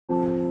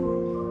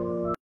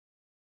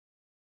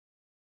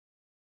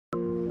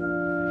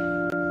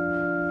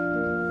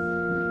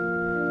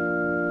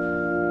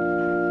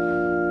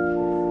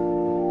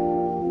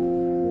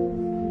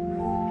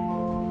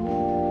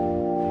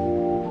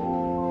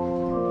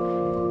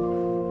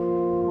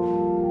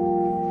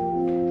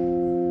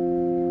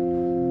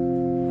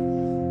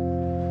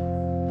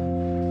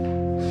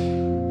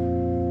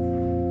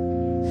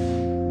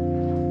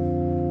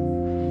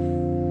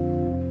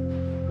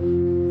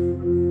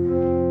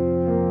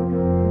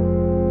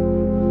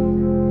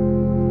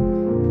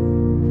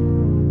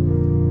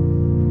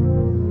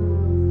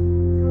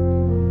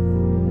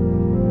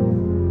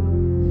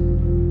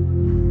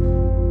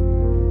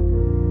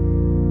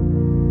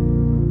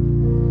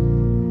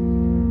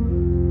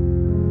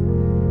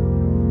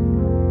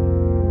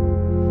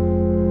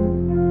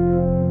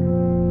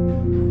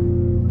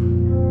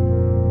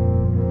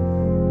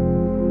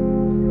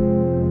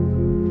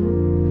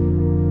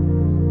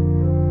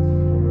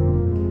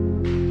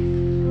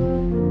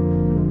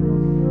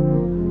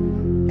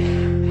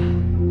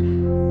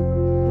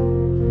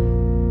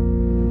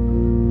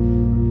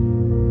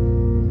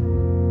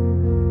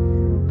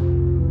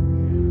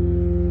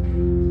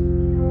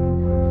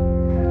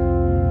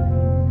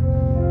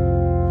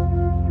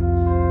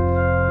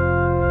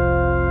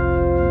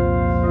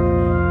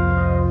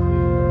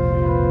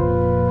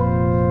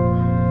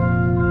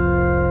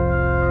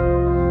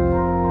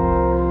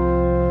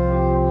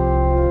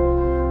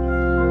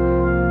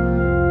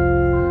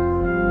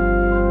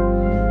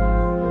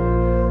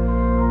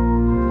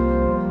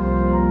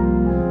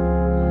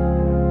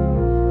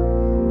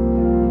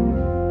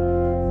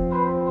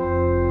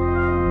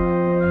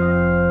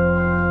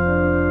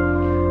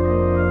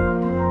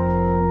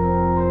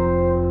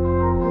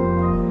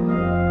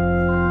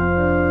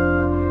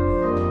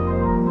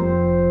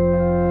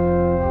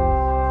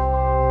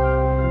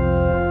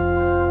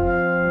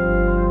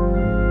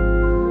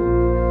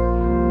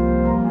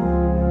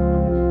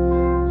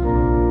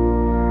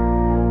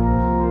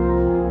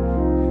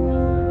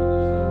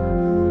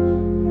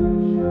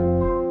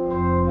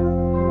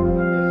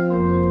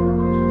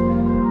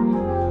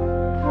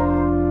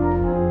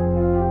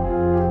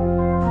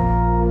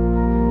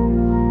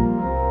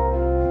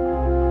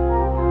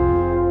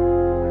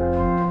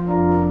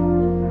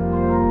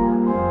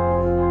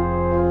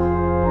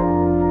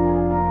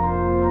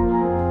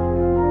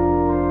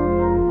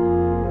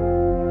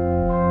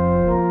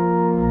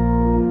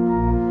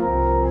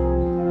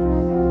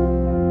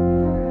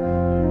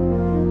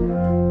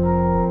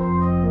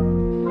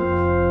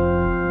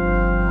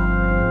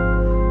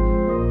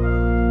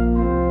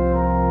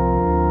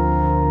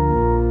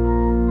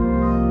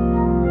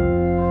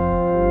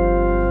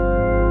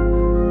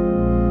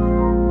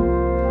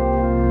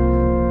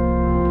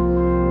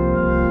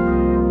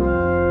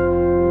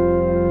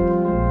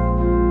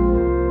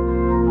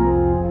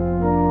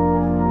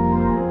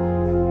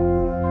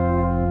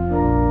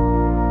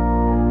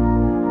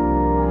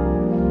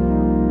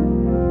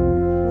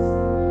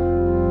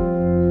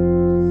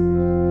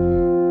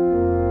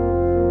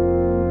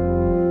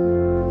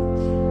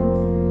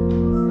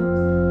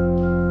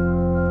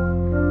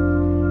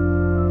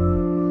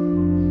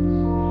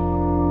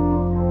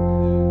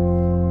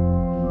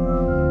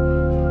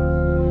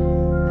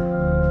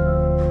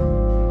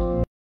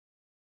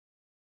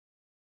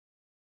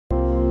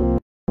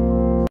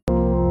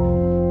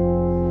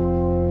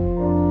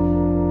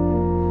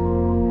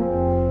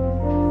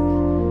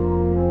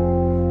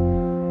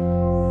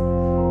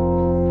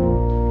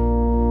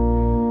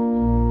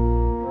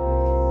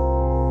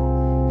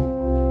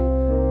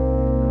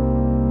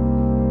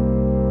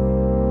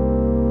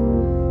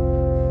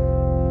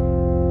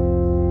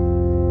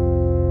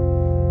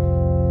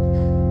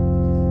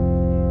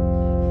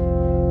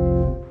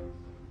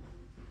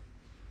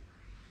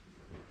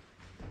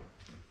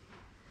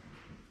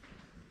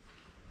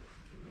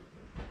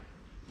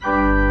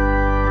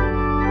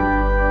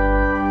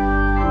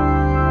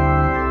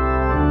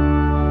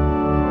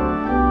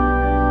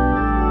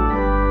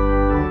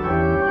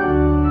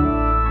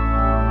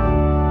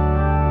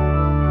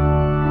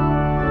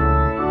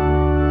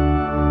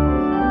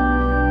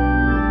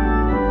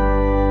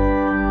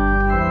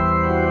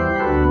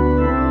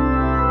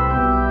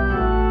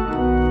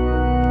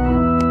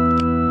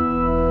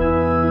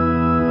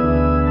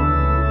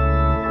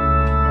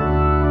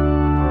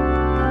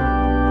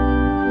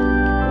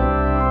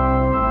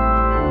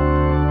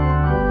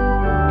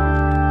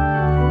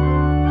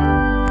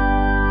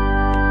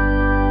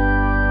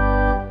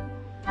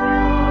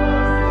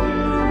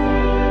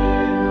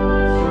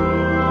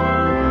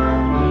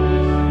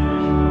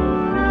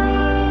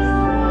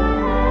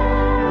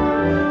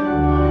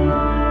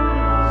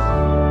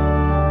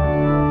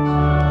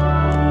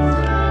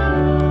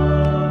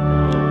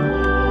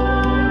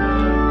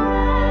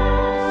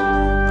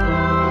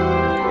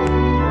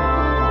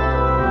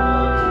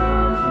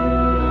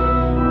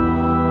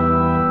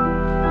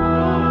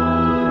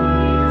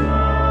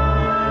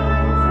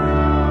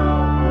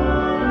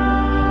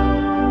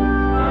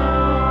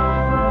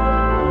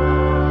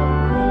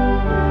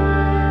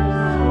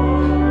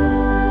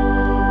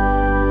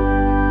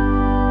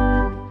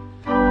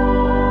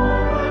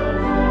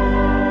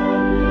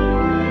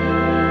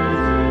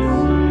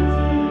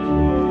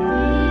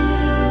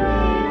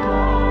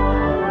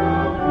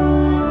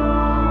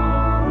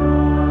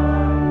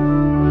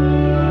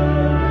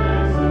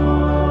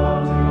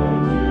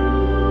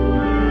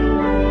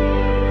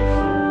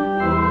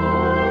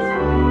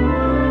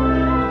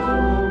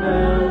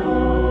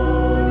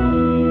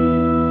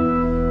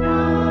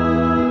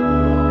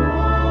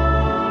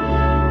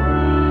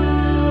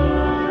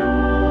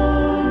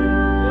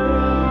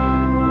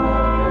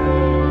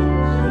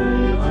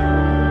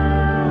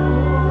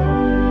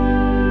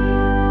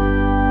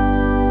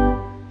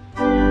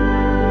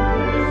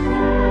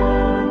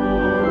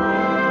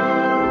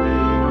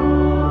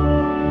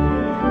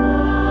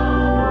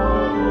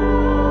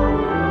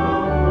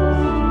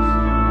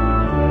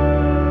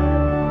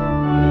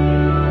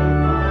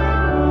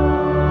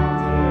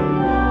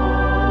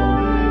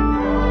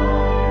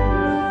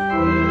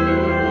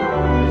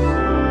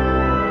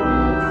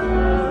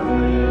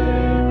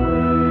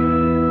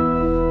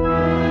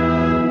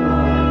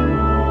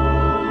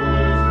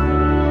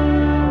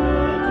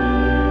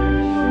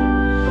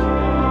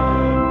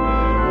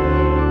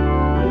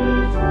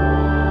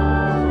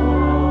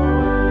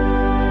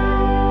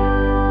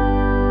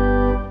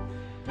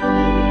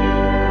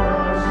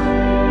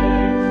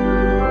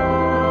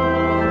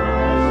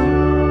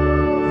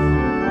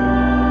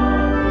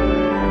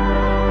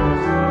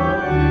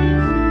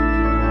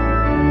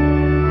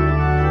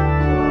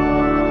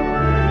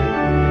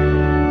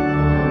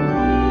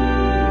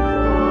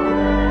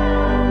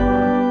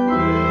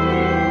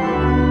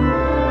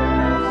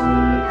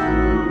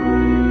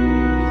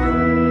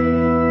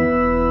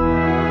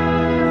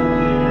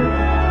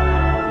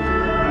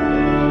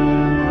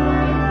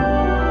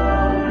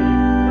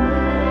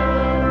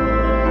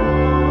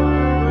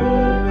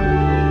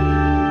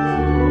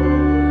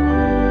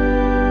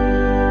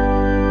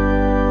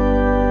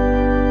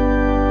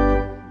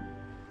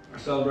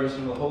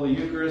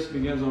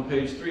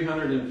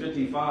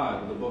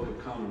55 of the Book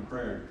of Common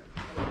Prayer.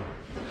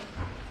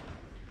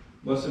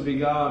 Blessed be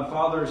God,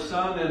 Father,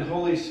 Son, and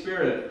Holy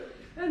Spirit.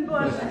 And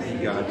blessed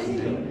be God's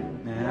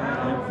name,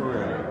 now and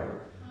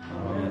forever.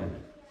 Amen.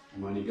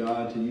 Almighty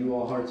God, to you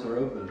all hearts are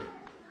open,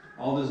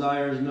 all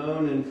desires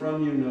known, and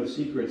from you no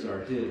secrets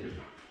are hid.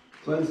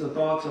 Cleanse the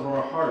thoughts of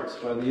our hearts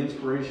by the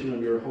inspiration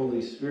of your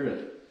Holy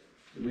Spirit,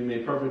 that we may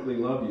perfectly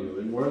love you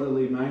and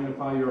worthily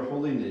magnify your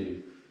holy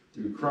name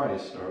through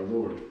Christ our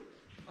Lord.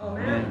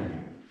 Amen.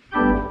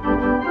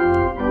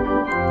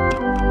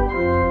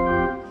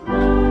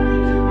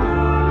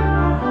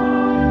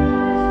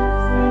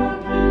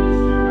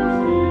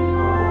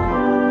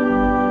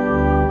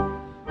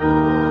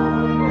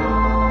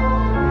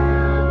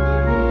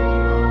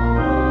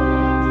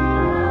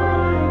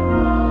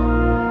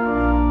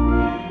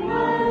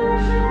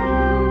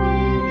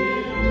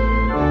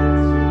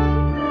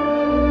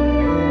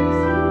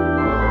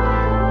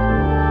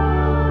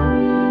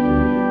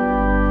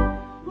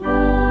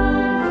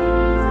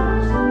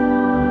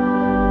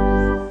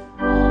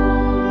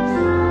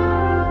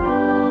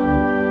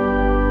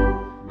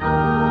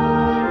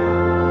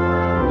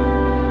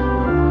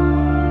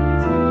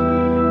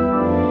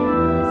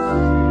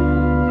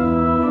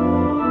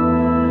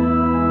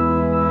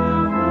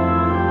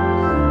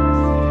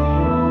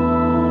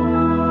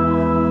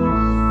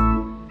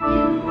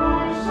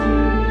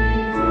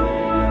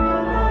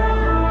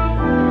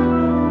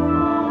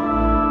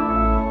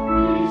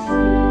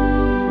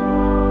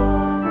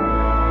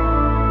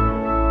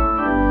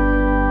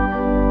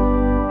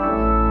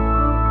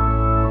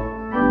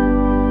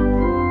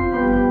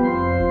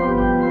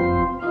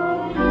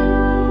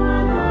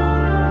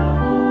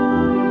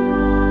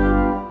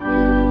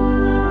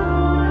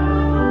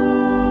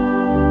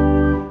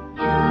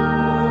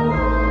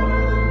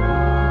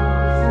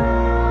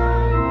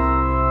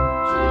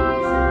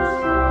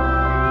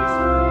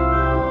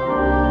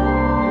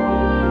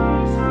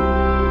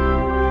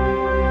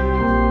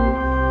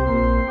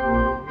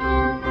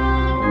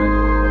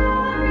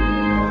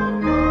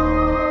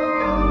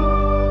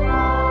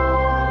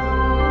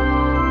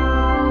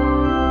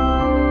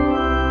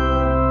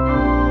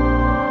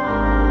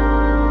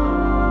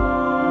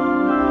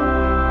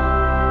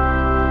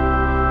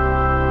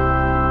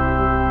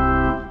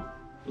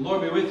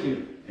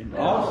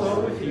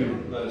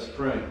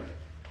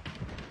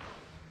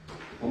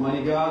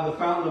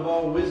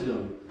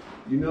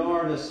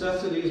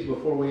 Necessities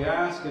before we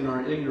ask, and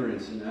our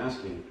ignorance in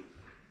asking.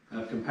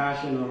 Have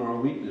compassion on our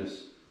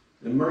weakness,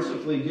 and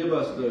mercifully give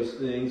us those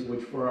things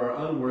which for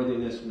our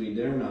unworthiness we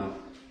dare not,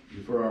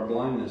 and for our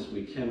blindness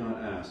we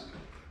cannot ask.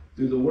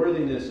 Through the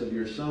worthiness of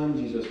your Son,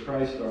 Jesus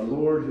Christ our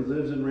Lord, who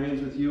lives and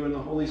reigns with you in the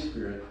Holy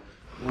Spirit,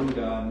 one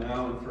God,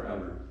 now and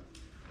forever.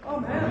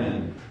 Amen.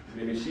 Amen.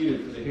 You may be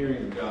seated for the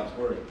hearing of God's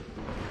word.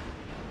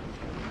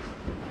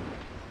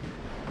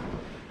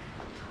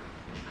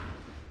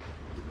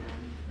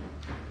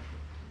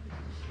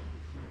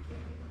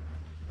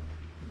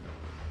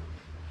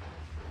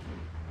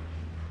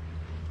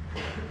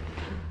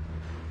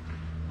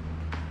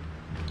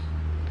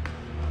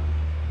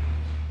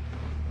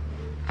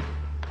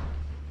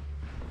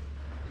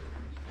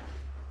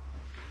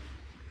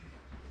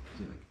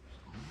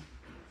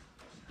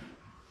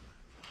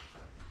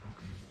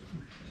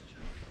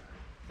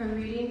 A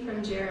reading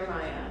from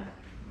Jeremiah.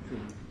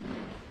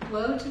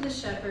 Woe to the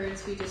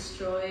shepherds who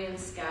destroy and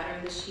scatter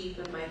the sheep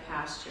of my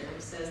pasture,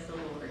 says the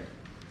Lord.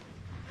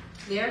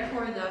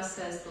 Therefore thus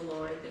says the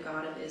Lord, the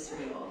God of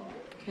Israel,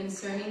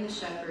 concerning the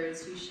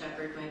shepherds who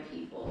shepherd my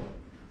people.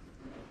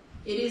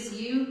 It is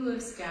you who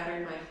have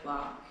scattered my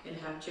flock and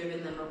have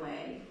driven them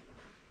away,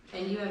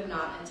 and you have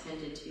not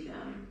attended to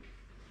them.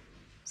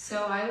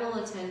 So I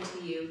will attend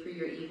to you for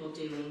your evil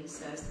doing,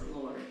 says the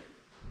Lord.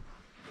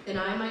 Then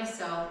I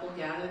myself will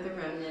gather the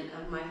remnant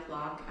of my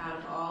flock out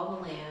of all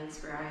the lands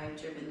where I have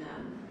driven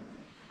them,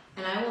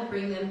 and I will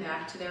bring them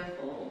back to their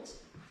fold,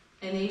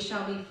 and they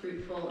shall be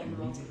fruitful and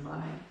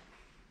multiply.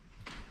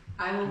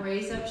 I will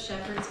raise up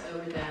shepherds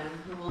over them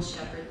who will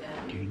shepherd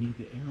them,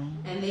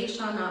 and they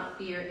shall not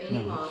fear any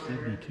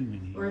longer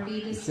or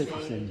be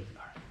dismayed,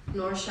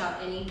 nor shall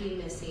any be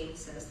missing,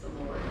 says the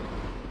Lord.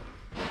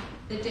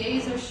 The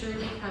days are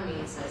surely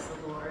coming, says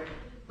the Lord,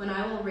 when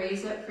I will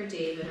raise up for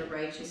David a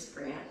righteous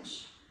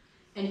branch.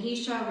 And he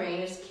shall reign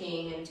as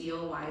king and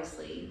deal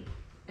wisely,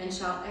 and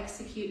shall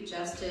execute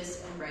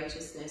justice and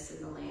righteousness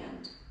in the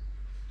land.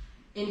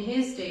 In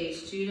his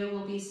days Judah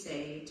will be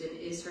saved, and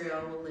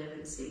Israel will live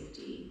in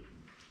safety.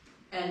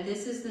 And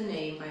this is the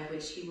name by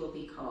which he will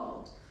be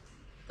called.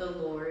 The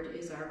Lord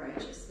is our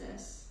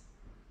righteousness.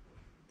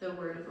 The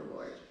word of the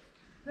Lord.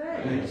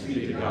 Thanks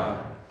be to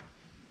God.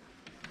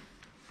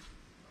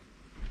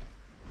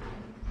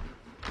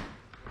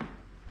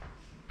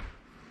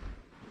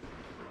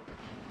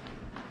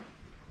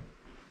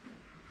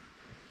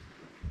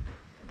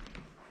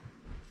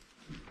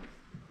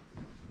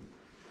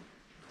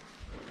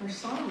 Our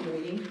psalm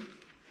reading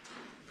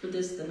for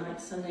this, the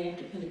ninth Sunday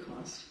after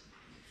Pentecost,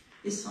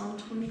 is Psalm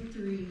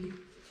 23,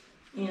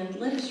 And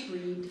let us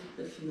read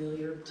the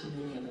familiar to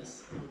many of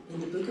us. In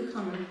the Book of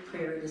Common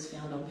Prayer, it is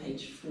found on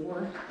page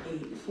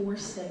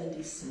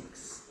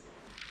 476.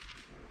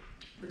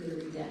 We're going to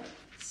read that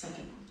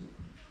second,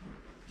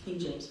 King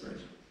James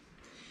Version.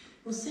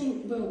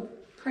 We'll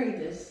pray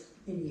this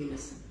in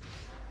unison.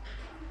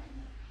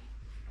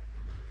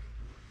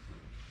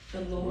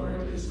 The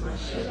Lord is my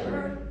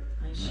shepherd,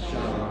 I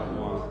shall not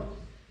want.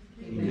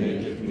 He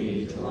maketh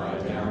me to lie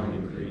down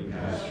in green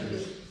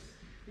pastures.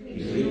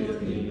 He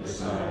leadeth me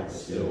beside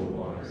still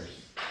waters.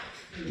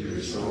 He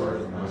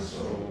restoreth my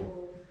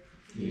soul.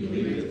 He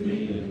leadeth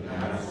me in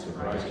paths of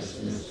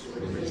righteousness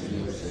for his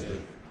name's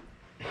sake.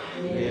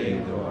 Yea,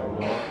 though I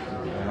walk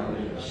through the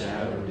valley of the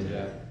shadow of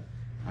death,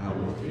 I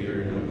will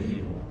fear no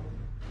evil.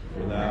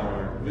 For thou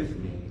art with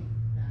me.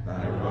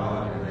 Thy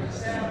rod and thy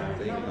staff,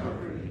 they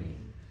comfort me.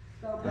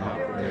 Thou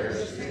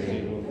preparest a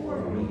table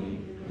before me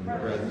in the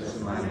presence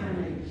of my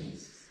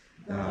enemies.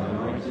 Thou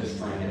anointest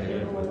my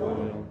head with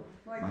oil.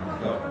 My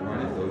cup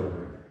runneth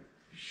over.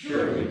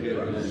 Surely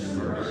goodness and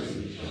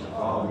mercy shall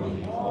follow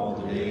me all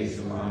the days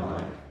of my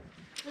life,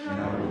 and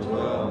I will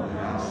dwell in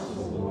the house of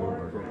the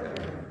Lord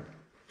forever.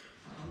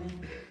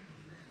 Amen.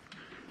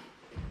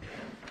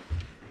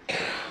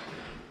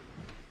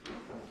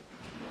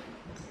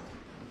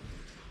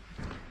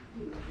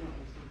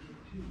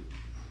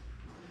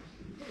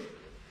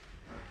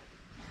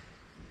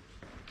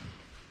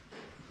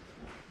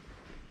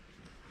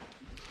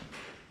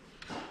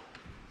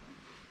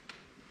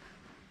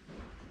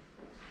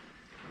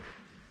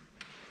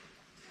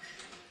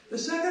 The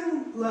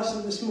second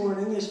lesson this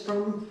morning is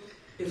from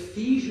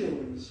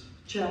Ephesians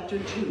chapter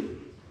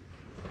 2.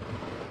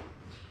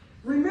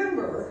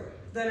 Remember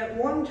that at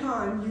one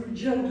time you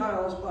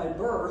Gentiles by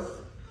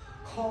birth,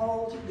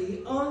 called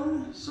the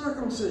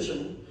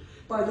uncircumcision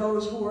by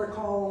those who are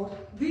called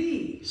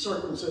the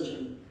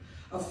circumcision,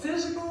 a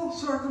physical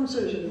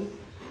circumcision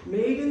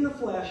made in the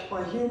flesh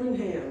by human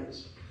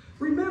hands.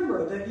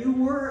 Remember that you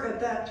were at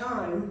that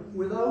time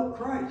without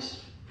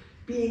Christ,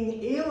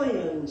 being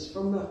aliens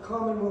from the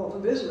commonwealth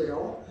of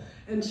Israel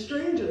and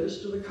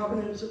strangers to the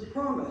covenants of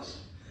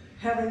promise,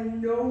 having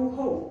no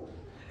hope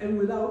and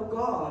without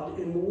God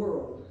in the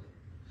world.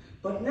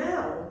 But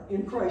now,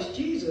 in Christ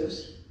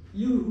Jesus,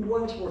 you who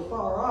once were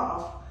far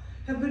off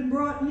have been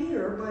brought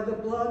near by the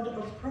blood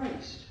of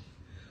Christ.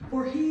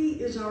 For he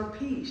is our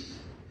peace.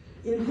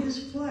 In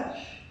his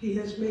flesh he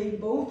has made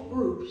both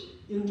groups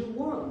into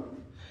one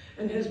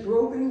and has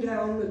broken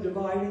down the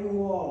dividing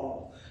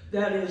wall,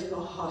 that is, the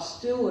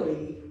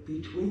hostility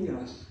between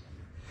us.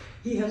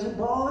 He has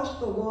abolished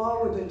the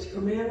law with its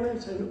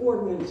commandments and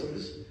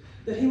ordinances,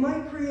 that he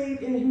might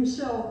create in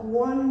himself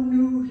one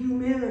new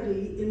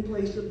humanity in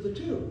place of the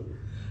two,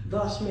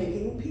 thus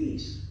making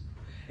peace,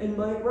 and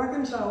might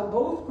reconcile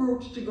both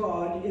groups to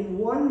God in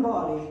one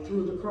body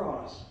through the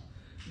cross,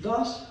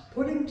 thus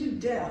putting to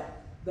death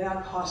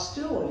that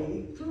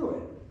hostility through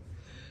it.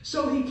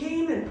 So he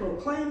came and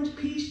proclaimed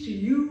peace to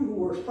you who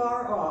were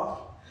far off,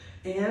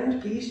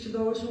 and peace to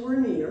those who were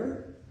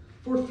near,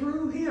 for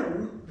through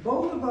him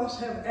both of us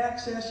have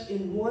access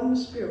in one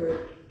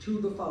Spirit to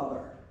the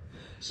Father.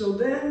 So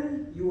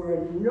then you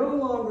are no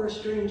longer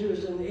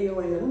strangers and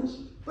aliens,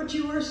 but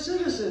you are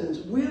citizens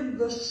with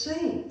the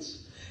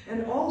saints,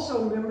 and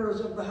also members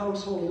of the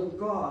household of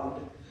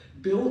God,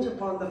 built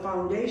upon the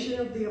foundation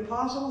of the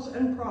apostles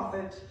and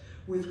prophets,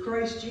 with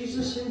Christ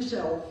Jesus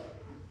himself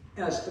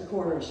as the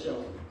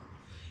cornerstone.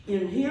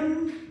 In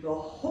him, the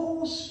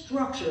whole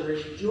structure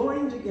is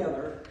joined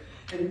together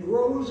and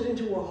grows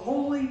into a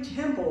holy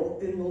temple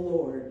in the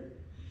Lord,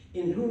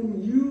 in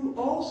whom you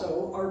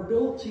also are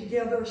built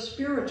together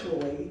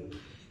spiritually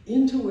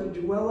into a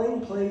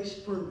dwelling place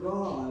for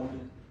God.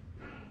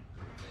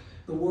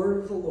 The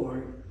word of the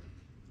Lord.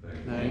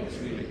 Thanks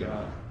be to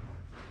God.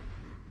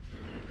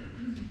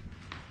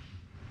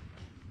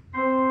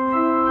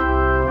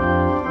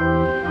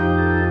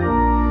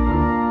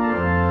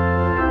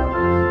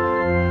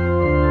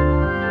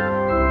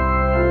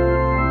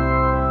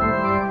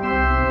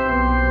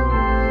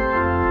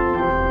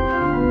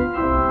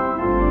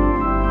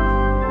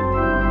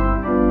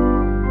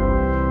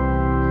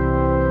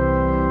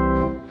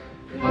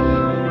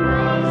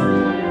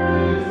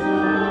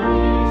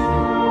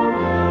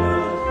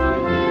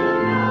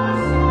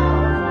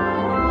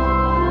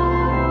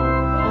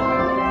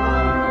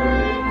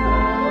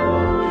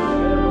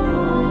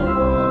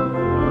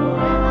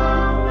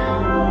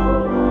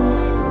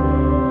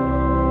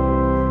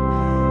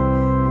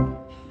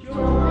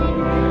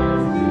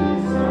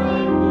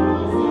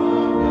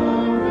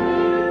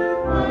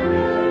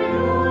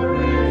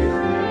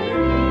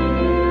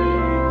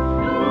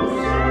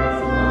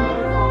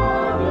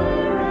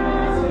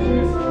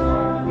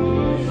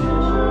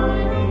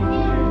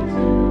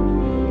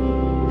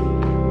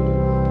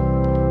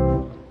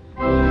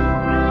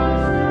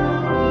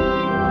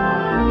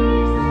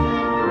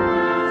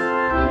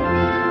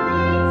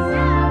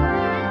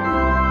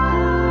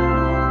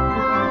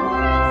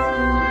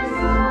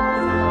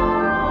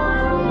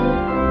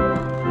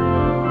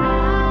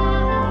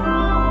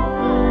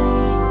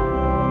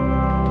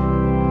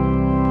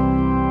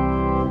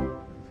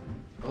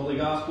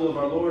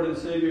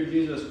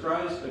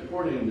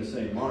 to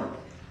St. Mark.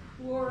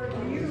 Glory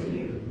to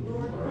you,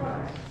 Lord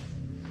Christ.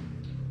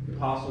 The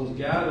apostles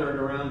gathered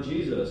around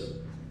Jesus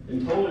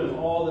and told him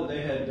all that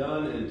they had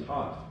done and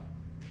taught.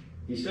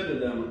 He said to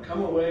them,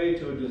 "Come away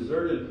to a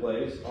deserted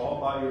place all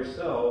by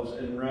yourselves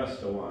and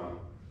rest a while."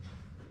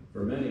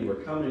 For many were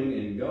coming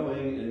and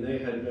going, and they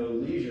had no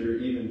leisure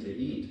even to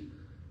eat.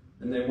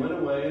 And they went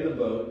away in the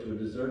boat to a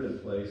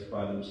deserted place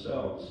by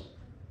themselves.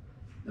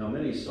 Now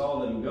many saw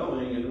them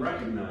going and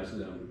recognized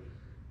them,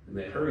 and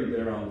they hurried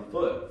there on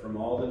foot from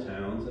all the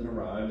towns and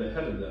arrived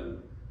ahead of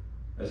them.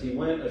 As he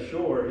went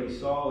ashore, he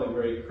saw a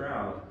great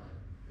crowd,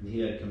 and he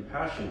had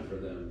compassion for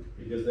them,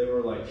 because they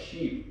were like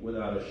sheep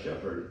without a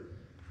shepherd.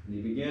 And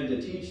he began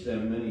to teach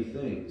them many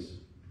things.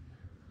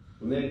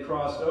 When they had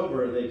crossed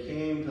over, they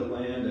came to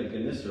land at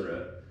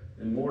Gennesaret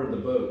and moored the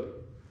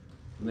boat.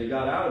 When they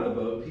got out of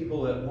the boat,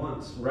 people at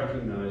once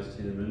recognized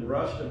him and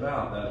rushed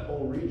about that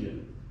whole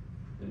region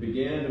and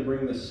began to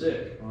bring the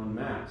sick on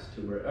mats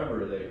to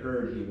wherever they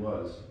heard he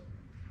was.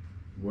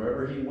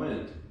 Wherever he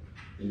went,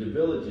 into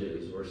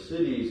villages or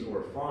cities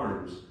or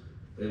farms,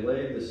 they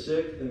laid the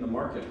sick in the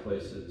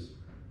marketplaces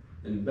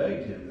and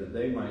begged him that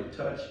they might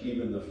touch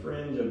even the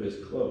fringe of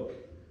his cloak.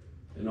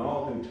 And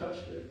all who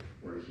touched it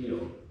were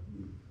healed.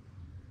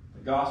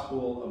 The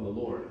Gospel of the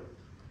Lord.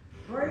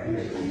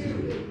 Praise to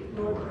you,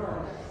 Lord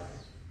Christ.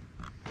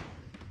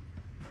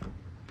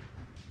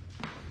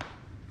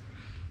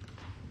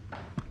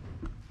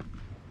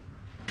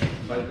 I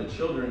invite the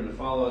children to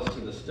follow us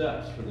to the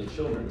steps for the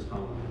children's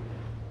homily.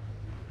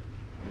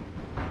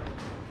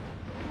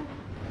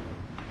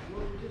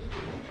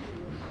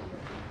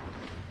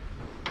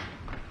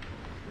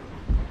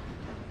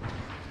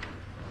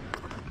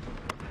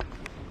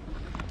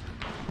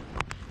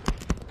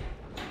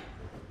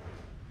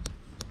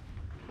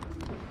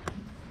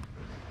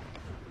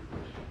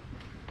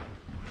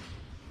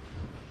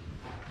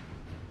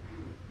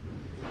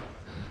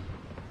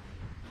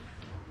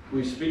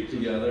 We speak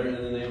together in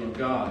the name of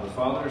God, the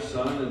Father,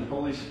 Son, and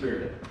Holy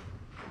Spirit.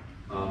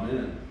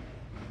 Amen.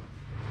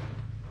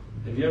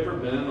 Have you ever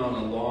been on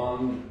a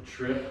long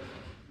trip?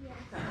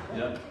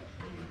 Yep.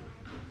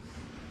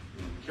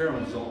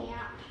 Carolyn's on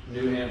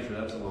New Hampshire.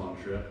 That's a long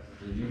trip.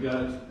 Have you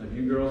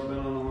girls been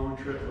on a long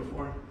trip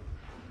before?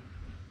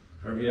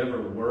 Or have you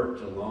ever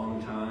worked a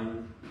long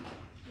time?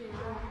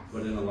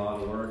 Put in a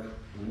lot of work?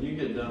 When you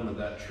get done with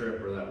that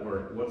trip or that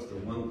work, what's the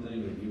one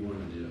thing that you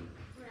want to do?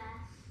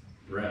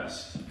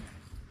 Rest.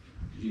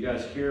 Did you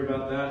guys hear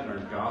about that in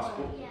our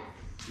gospel? Yes.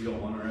 You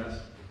don't want to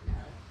rest?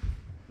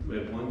 We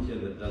have one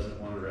kid that doesn't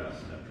want to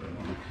rest after a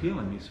long You're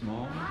killing me,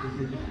 Small.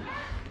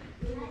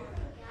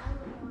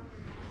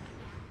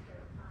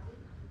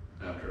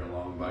 After a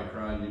long bike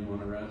ride, you'd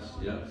want to rest?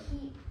 Yes.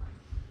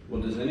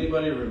 Well, does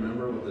anybody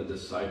remember what the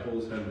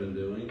disciples had been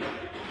doing?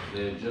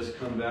 They had just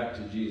come back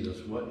to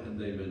Jesus. What had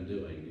they been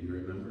doing? Do you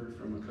remember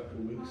from a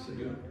couple weeks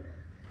ago?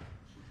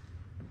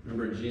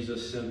 Remember,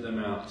 Jesus sent them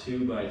out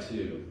 2 by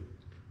 2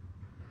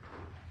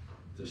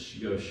 to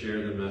go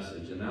share the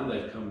message. And now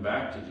they've come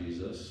back to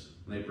Jesus.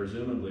 They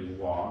presumably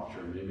walked,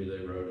 or maybe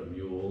they rode a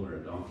mule or a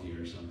donkey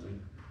or something.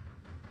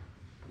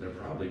 They're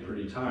probably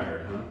pretty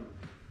tired, huh?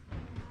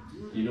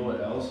 You know what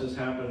else has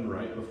happened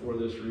right before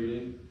this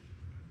reading?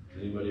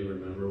 Anybody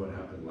remember what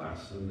happened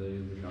last Sunday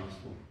in the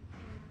Gospel?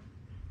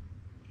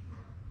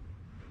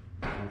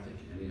 I don't think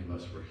any of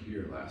us were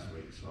here last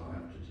week, so I'll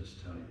have to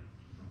just tell you.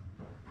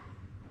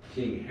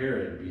 King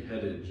Herod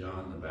beheaded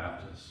John the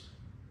Baptist.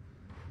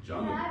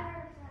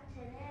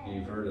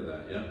 You've heard of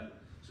that, yeah?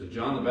 So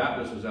John the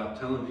Baptist was out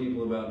telling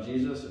people about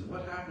Jesus, and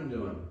what happened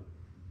to him?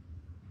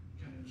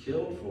 He got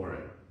killed for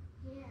it.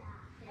 Yeah,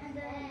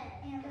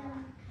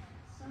 and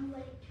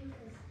somebody took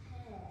his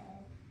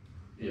head.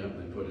 Yep,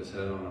 they put his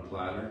head on a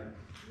platter.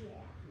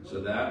 Yeah.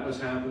 So that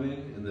was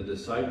happening, and the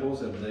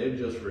disciples, if they've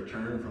just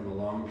returned from a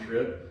long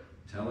trip,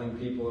 telling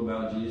people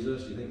about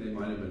Jesus, do you think they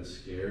might have been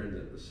scared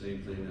that the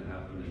same thing that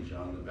happened to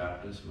John the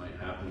Baptist might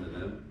happen to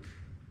them?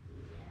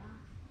 Yeah.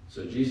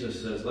 So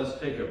Jesus says, let's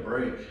take a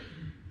break.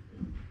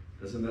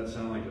 Doesn't that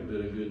sound like a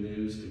bit of good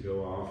news to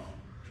go off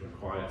to a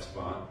quiet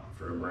spot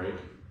for a break?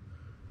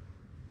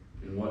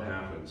 And what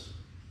happens?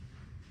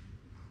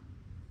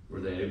 Were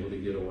they able to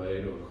get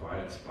away to a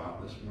quiet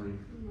spot this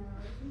morning? No,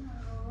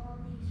 all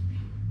these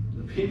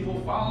people. The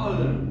people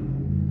followed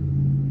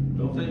him.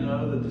 Don't they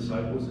know the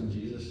disciples and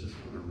Jesus just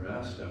want to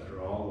rest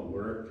after all the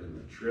work and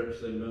the trips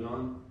they've been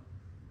on?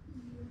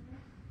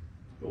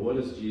 But what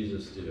does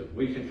Jesus do?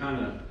 We can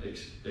kind of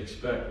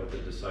expect what the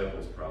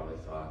disciples probably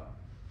thought.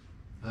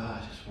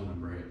 I just want a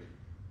break.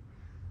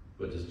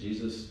 But does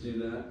Jesus do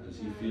that? Does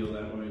he feel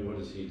that way? What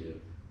does he do?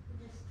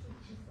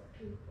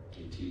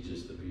 He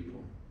teaches the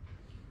people.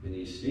 And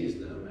he sees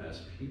them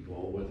as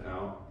people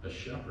without a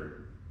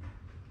shepherd.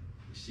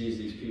 He sees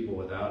these people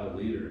without a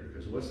leader.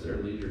 Because what's their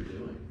leader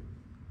doing?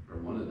 Or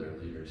one of their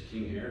leaders,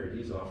 King Herod,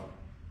 he's off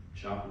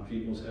chopping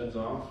people's heads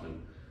off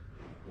and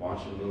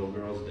watching little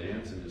girls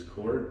dance in his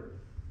court.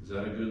 Is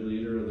that a good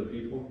leader of the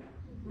people?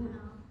 No.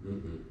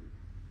 Mm-mm.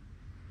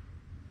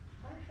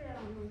 Actually, I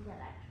don't think that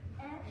actually.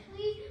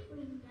 Actually,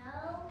 we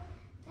know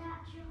that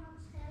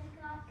John's head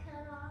got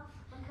cut off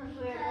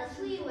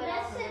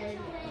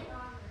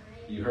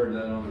You heard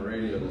that on the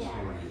radio this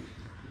morning.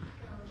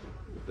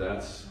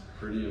 That's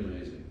pretty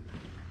amazing.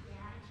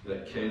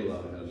 That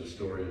Caleb had the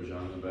story of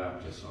John the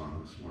Baptist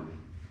on this morning.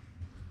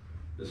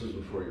 This was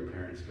before your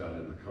parents got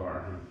in the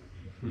car,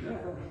 huh?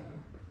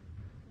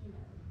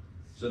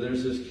 So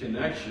there's this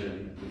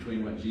connection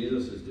between what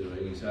Jesus is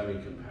doing. He's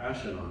having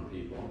compassion on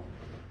people.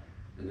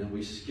 And then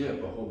we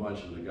skip a whole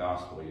bunch of the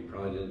gospel. You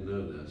probably didn't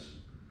know this.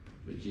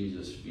 But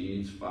Jesus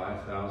feeds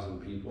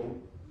 5,000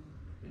 people.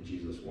 And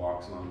Jesus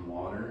walks on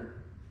water.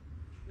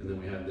 And then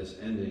we have this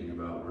ending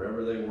about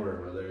wherever they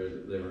were,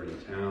 whether they were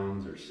in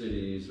towns or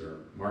cities or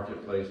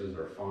marketplaces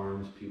or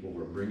farms, people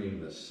were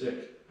bringing the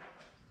sick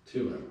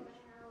to him.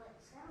 Well,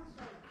 it sounds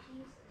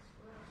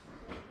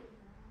like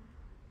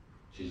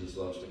Jesus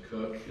loves to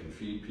cook and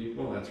feed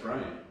people. That's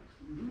right.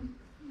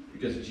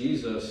 Because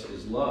Jesus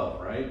is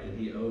love, right? And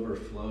he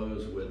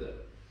overflows with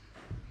it.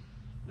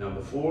 Now,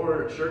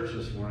 before church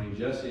this morning,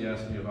 Jesse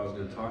asked me if I was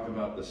going to talk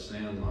about The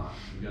Sandlot.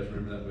 You guys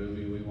remember that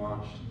movie we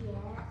watched? Yes.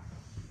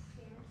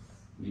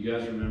 Do you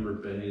guys remember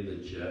Benny the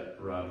Jet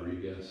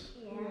Rodriguez?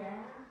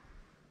 Yeah.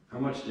 How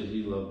much did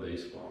he love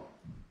baseball?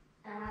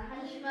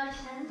 Pretty much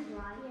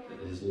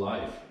His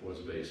life was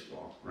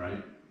baseball, right?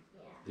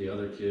 Yeah. The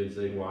other kids,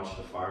 they'd watch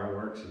the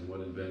fireworks, and what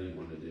did Benny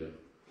want to do?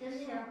 Just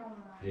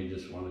He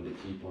just wanted to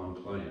keep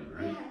on playing,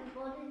 right? Yeah, the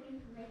ball didn't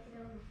even make it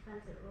over the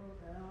fence, it rolled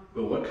out.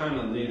 But what kind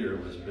of leader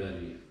was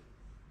Benny?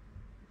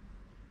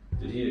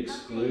 Did he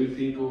exclude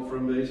people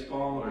from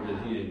baseball, or did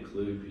he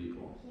include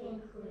people? He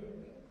included.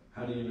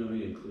 How do you know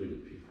he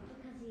included people?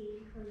 Because he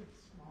included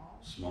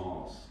small.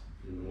 Smalls.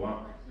 And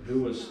what?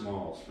 Who was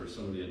Smalls for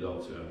some of the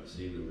adults who haven't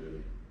seen the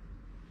movie?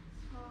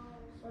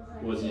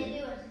 Was he?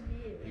 He was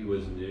new. He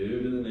was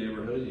new to the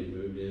neighborhood. He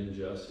moved in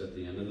just at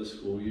the end of the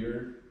school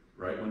year,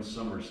 right when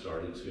summer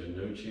started, so he had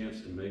no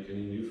chance to make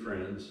any new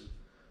friends.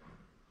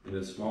 And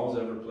had Smalls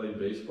ever played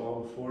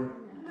baseball before?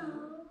 No.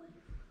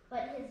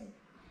 But his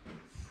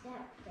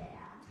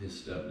stepdad.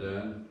 His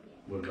stepdad?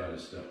 What about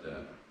his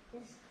stepdad?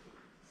 His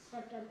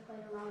stepdad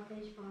played a lot of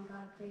baseball and got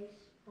a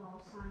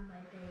baseball signed by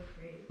Dave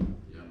Reed.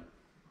 Yeah.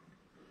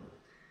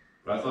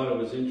 But I thought it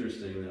was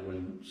interesting that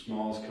when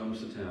Smalls comes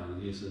to town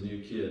and he's a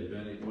new kid,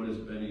 Benny, what does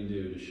Benny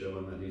do to show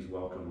him that he's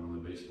welcome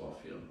on the baseball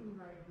field?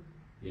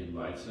 He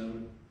invites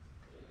him.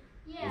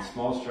 Yeah. And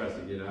Smalls tries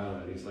to get out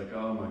of it. He's like,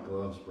 "Oh, my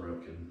glove's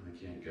broken.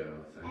 I can't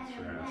go. Thanks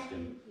for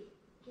asking."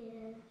 He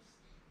gives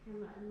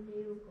him a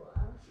new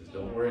glove. He says,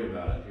 "Don't worry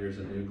about it. Here's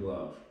a new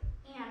glove.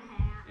 And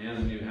hat. And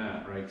a new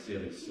hat," right? Because he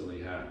had a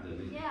silly hat,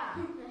 didn't he? Yeah,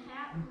 the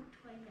hat looked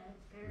like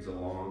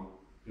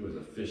a It was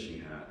a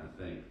fishing hat,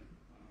 I think.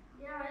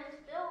 Yeah, his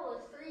bill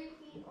was 3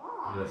 feet He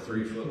long. had a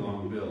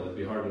 3-foot-long bill. It'd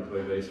be hard to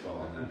play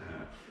baseball in that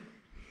hat.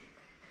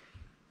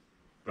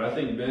 But I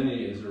think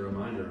Benny is a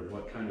reminder of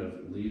what kind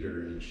of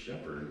leader and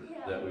shepherd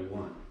that we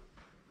want.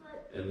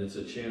 And it's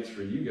a chance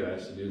for you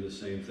guys to do the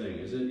same thing.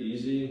 Is it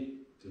easy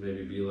to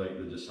maybe be like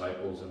the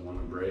disciples and want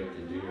to break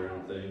and do your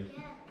own thing?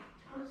 Yeah,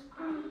 was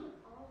Benny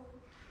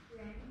old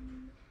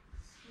friend,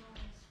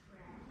 Small's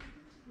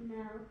friend?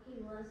 No,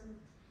 he wasn't.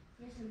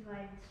 He just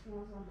invited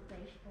Smalls on the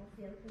baseball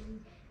field because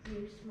he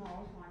knew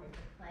Smalls wanted to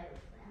play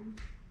with them.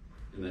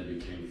 And they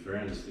became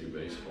friends through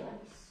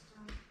baseball.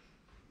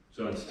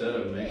 So instead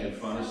of making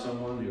fun of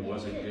someone who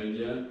wasn't good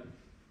yet,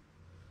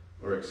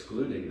 or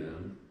excluding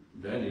them,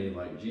 Benny,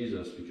 like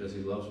Jesus, because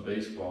he loves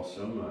baseball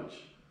so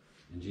much,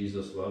 and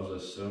Jesus loves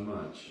us so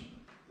much,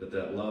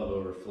 that love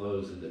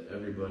overflows into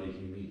everybody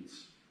he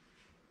meets.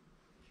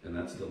 And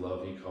that's the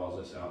love he calls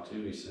us out to.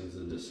 He sends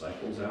the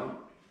disciples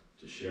out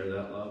to share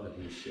that love, and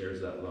he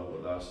shares that love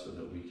with us so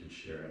that we can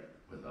share it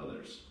with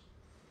others.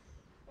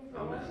 If it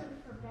Amen.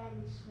 wasn't for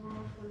Benny,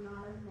 Smalls would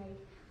not have made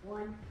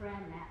one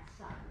friend that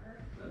summer.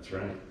 That's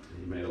right.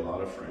 He made a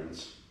lot of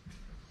friends.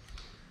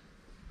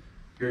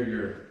 Here are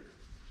your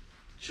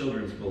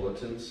children's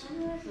bulletins.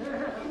 When he was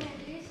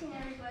introducing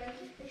everybody,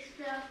 they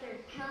stood out their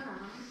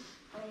tongue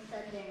when he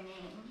said their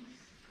names.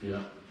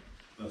 Yeah,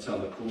 that's how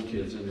the cool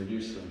kids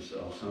introduce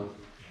themselves, huh?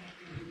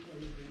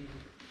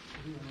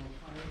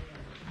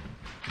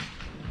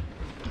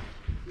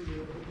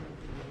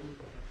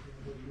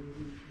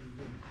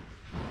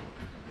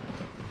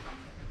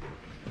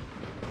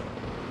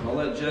 I'll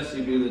let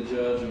Jesse be the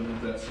judge of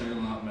if that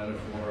sandlot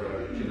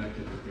metaphor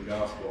connected with the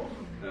gospel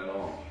at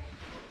all.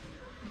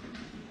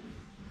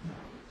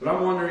 But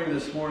I'm wondering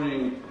this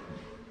morning,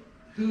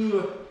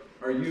 who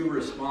are you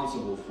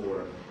responsible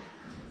for?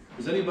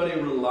 Does anybody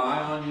rely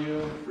on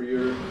you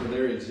for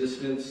their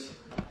existence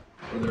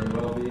or their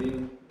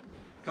well-being?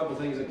 A couple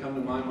things that come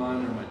to my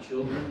mind are my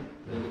children.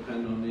 They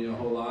depend on me a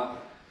whole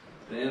lot.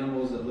 The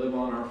animals that live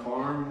on our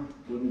farm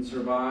wouldn't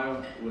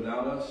survive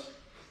without us.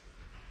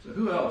 So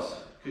who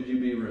else could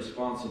you be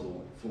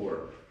responsible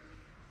for?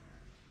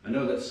 I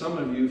know that some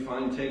of you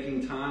find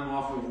taking time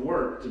off of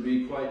work to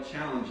be quite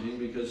challenging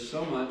because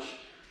so much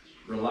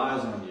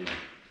relies on you.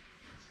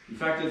 In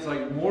fact, it's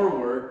like more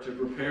work to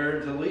prepare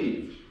to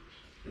leave.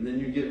 And then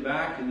you get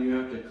back and you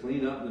have to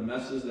clean up the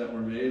messes that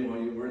were made while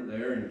you weren't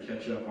there and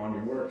catch up on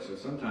your work. So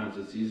sometimes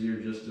it's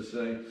easier just to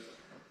say,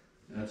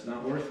 that's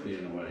not worth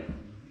being away.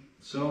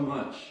 So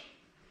much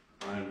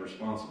I am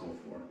responsible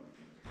for.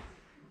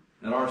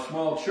 At our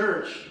small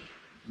church,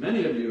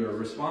 many of you are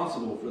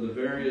responsible for the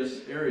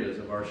various areas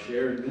of our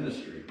shared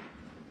ministry.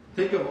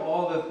 Think of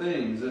all the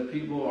things that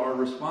people are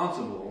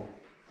responsible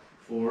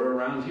for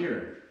around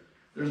here.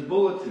 There's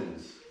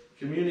bulletins,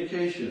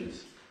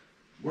 communications,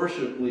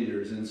 worship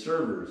leaders and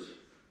servers.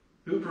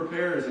 Who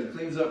prepares and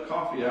cleans up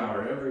coffee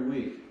hour every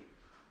week?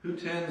 Who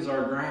tends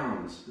our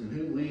grounds? And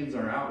who leads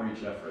our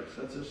outreach efforts?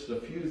 That's just a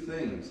few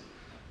things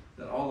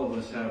that all of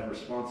us have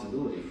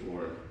responsibility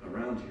for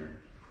around here.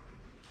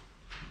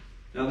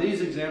 Now,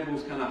 these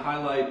examples kind of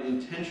highlight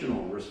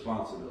intentional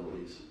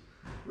responsibilities.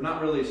 We're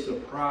not really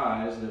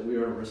surprised that we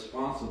are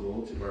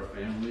responsible to our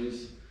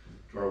families,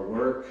 to our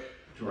work,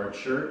 to our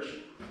church.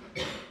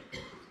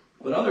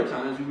 But other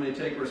times we may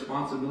take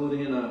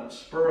responsibility in a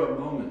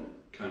spur-of-moment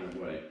kind of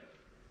way.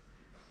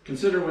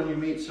 Consider when you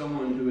meet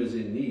someone who is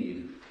in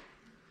need.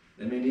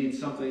 They may need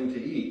something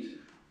to eat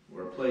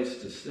or a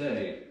place to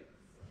stay.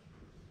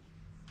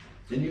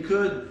 And you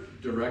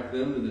could direct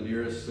them to the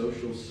nearest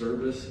social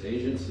service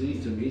agency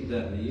to meet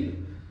that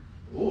need,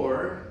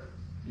 or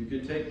you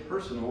could take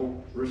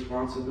personal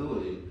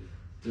responsibility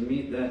to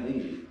meet that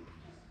need.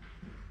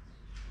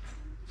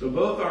 So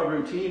both our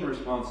routine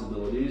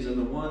responsibilities and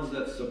the ones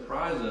that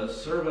surprise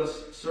us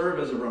serve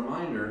as a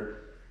reminder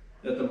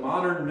that the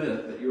modern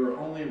myth that you are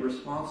only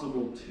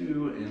responsible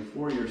to and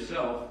for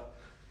yourself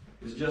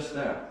is just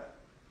that.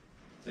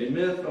 A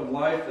myth of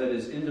life that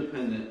is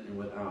independent and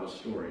without a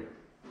story.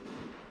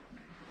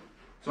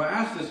 So I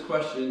asked this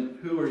question,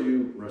 who are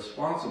you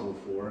responsible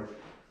for?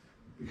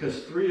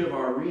 Because three of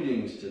our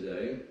readings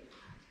today,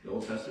 the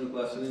Old Testament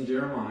lesson in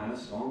Jeremiah,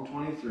 Psalm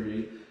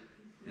 23,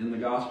 and the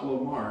Gospel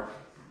of Mark,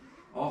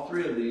 all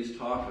three of these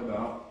talk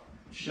about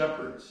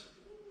shepherds.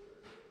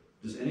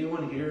 Does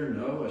anyone here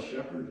know a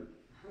shepherd?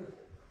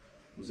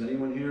 Was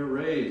anyone here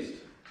raised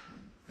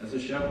as a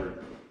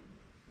shepherd?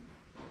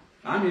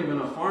 I'm even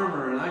a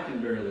farmer and I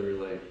can barely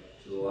relate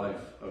to the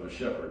life of a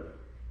shepherd.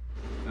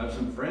 I have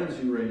some friends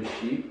who raise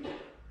sheep.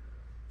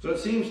 So it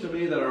seems to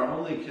me that our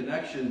only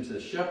connection to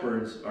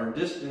shepherds are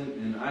distant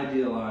and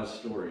idealized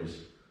stories.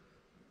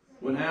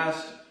 When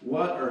asked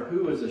what or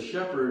who is a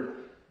shepherd,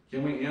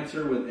 can we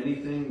answer with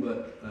anything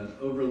but an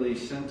overly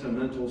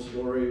sentimental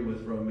story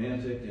with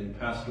romantic and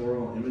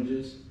pastoral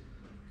images?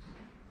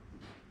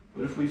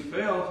 But if we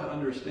fail to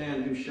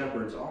understand who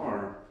shepherds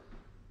are,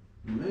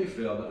 we may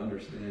fail to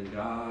understand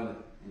God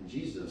and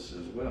Jesus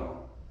as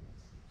well.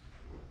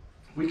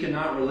 If we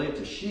cannot relate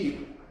to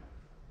sheep,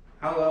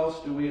 how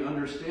else do we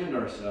understand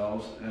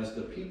ourselves as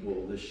the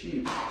people, the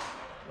sheep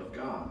of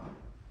God?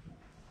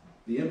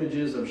 The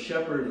images of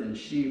shepherd and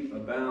sheep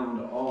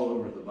abound all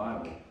over the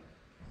Bible.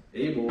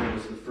 Abel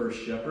was the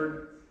first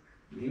shepherd,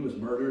 and he was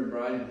murdered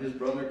by his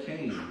brother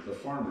Cain, the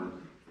farmer.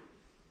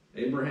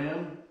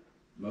 Abraham,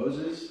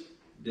 Moses,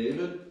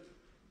 David,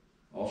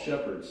 all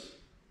shepherds.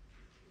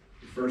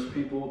 The first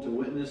people to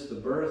witness the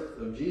birth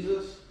of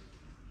Jesus,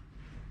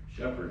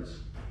 shepherds.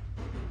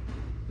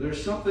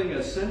 There's something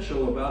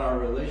essential about our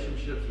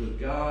relationships with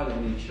God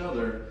and each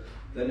other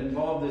that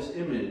involve this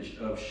image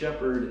of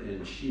shepherd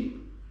and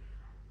sheep.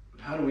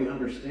 But how do we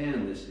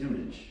understand this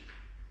image?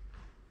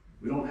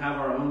 We don't have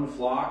our own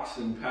flocks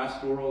and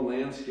pastoral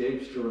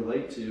landscapes to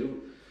relate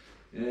to.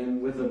 And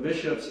with a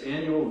bishop's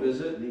annual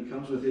visit, and he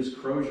comes with his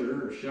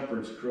crozier or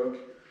shepherd's crook,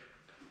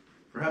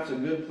 perhaps a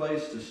good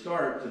place to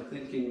start to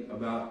thinking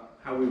about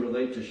how we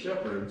relate to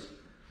shepherds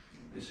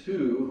is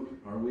who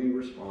are we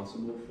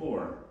responsible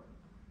for?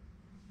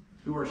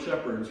 Who are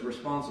shepherds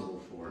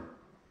responsible for?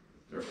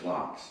 Their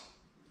flocks.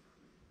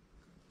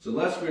 So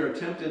lest we are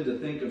tempted to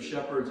think of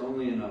shepherds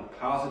only in a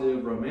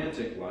positive,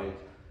 romantic light,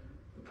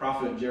 the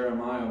prophet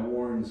Jeremiah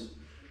warns,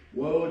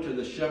 "Woe to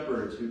the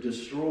shepherds who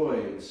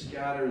destroy and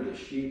scatter the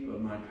sheep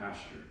of my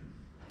pasture."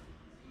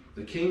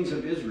 The kings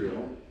of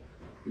Israel,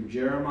 who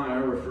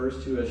Jeremiah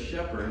refers to as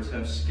shepherds,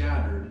 have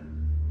scattered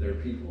their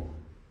people,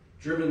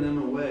 driven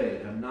them away,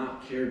 and have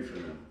not cared for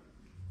them.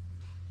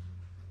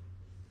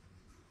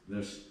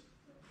 This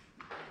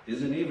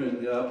isn't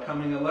even the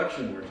upcoming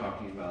election we're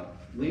talking about.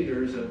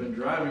 Leaders have been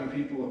driving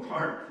people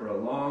apart for a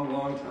long,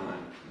 long time.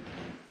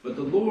 But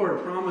the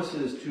Lord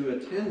promises to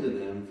attend to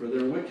them for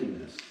their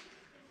wickedness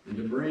and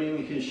to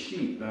bring his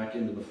sheep back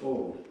into the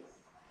fold.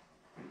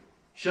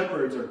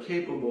 Shepherds are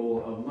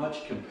capable of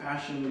much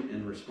compassion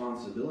and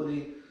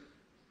responsibility,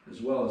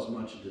 as well as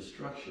much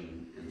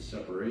destruction and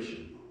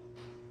separation.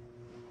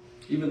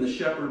 Even the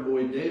shepherd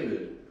boy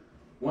David,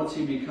 once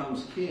he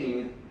becomes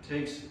king,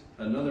 takes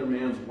another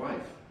man's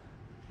wife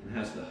and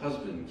has the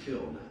husband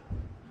killed.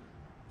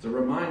 It's a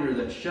reminder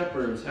that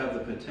shepherds have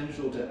the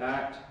potential to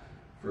act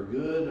for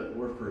good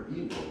or for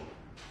evil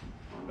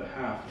on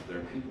behalf of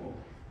their people.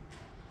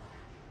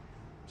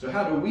 So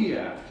how do we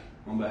act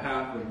on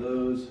behalf of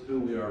those who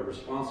we are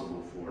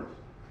responsible for?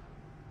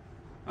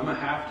 I'm a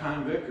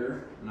half-time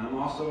vicar, and I'm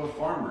also a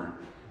farmer,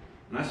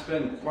 and I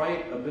spend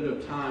quite a bit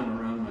of time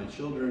around my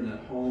children at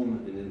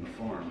home and in the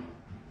farm.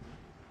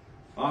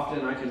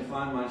 Often I can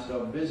find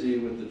myself busy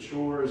with the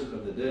chores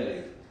of the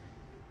day,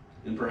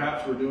 and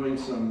perhaps we're doing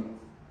some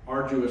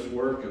arduous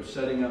work of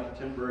setting up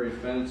temporary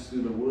fence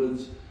through the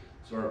woods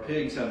so our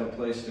pigs have a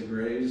place to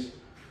graze,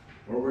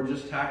 or we're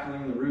just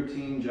tackling the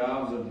routine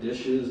jobs of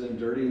dishes and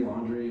dirty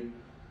laundry,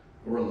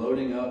 or we're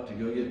loading up to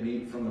go get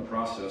meat from the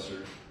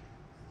processor.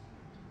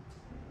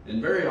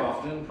 And very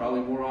often, probably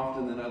more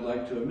often than I'd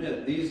like to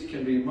admit, these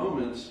can be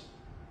moments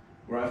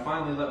where I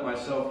finally let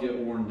myself get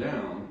worn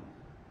down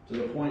to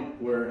the point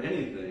where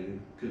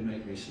anything could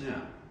make me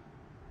snap.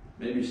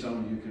 Maybe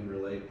some of you can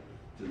relate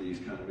to these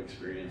kind of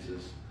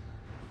experiences.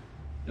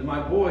 And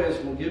my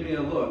boys will give me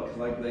a look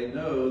like they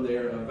know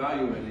they're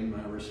evaluating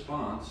my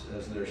response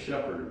as their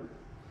shepherd.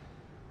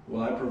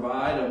 Will I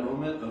provide a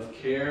moment of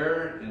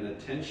care and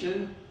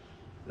attention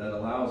that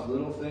allows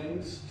little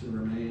things to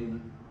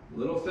remain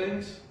little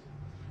things?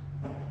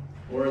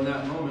 Or in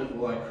that moment,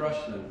 will I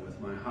crush them with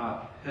my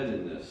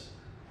hot-headedness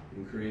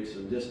and create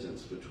some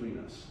distance between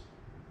us?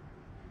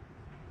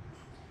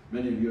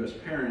 Many of you as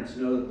parents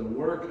know that the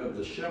work of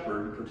the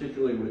shepherd,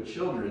 particularly with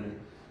children,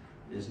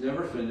 is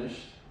never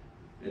finished,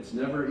 it's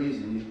never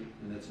easy,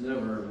 and it's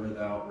never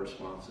without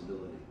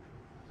responsibility.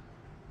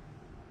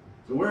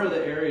 So where are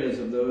the areas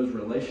of those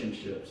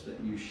relationships that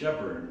you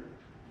shepherd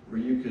where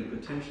you could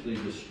potentially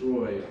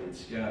destroy and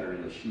scatter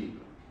the sheep?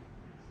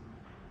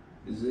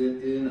 Is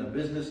it in a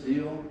business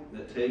deal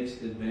that takes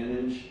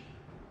advantage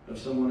of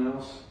someone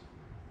else?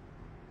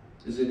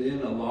 Is it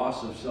in a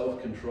loss of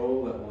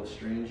self-control that will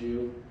estrange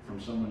you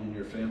from someone in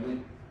your family?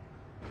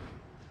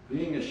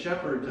 Being a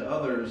shepherd to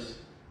others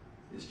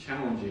is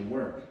challenging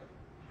work.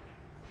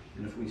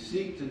 And if we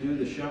seek to do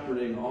the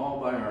shepherding all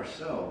by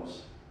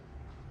ourselves,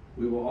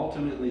 we will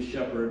ultimately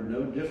shepherd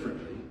no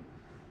differently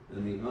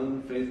than the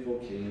unfaithful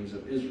kings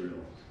of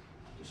Israel,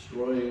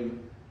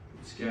 destroying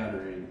and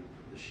scattering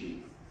the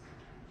sheep.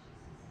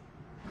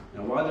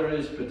 Now, while there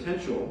is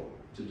potential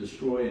to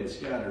destroy and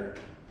scatter,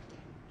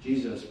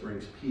 Jesus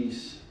brings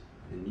peace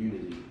and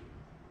unity.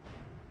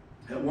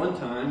 At one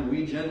time,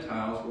 we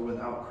Gentiles were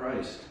without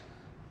Christ,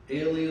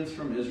 aliens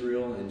from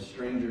Israel and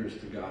strangers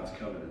to God's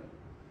covenant.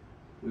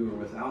 We were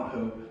without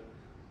hope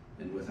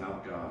and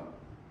without God.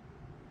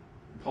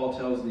 Paul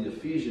tells the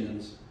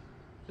Ephesians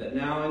that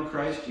now in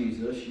Christ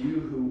Jesus, you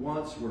who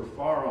once were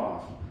far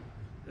off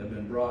have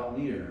been brought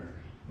near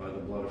by the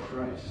blood of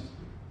Christ.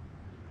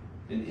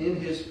 And in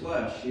his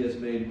flesh, he has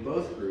made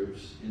both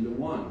groups into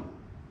one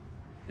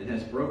and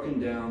has broken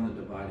down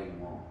the dividing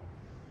wall.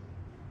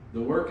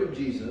 The work of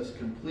Jesus,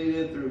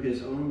 completed through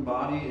his own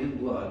body and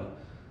blood,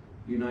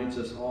 unites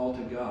us all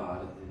to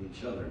God and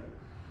each other.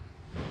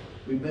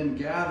 We've been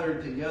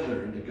gathered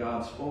together into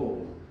God's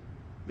fold,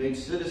 made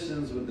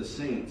citizens with the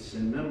saints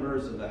and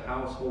members of the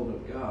household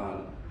of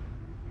God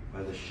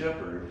by the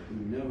shepherd who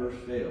never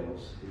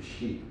fails his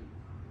sheep.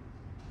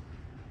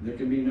 There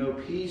can be no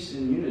peace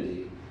and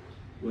unity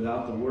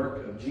without the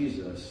work of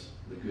Jesus,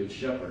 the Good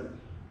Shepherd.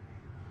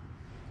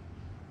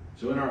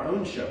 So in our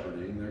own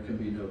shepherding, there can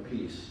be no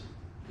peace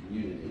and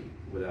unity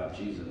without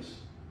Jesus.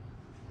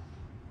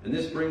 And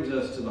this brings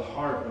us to the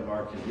heart of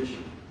our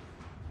condition.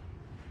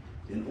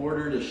 In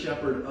order to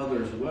shepherd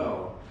others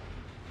well,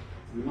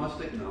 we must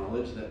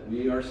acknowledge that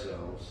we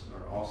ourselves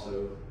are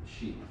also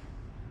sheep.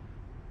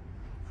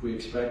 If we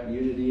expect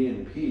unity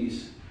and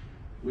peace,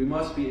 we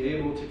must be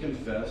able to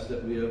confess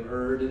that we have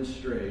erred and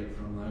strayed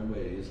from thy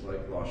ways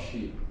like lost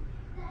sheep.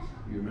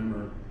 You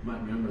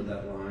might remember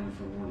that line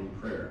from morning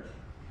prayer.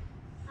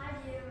 I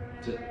do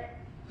remember it.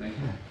 Thank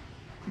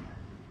you.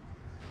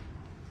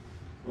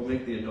 We'll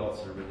make the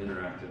adult sermon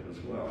interactive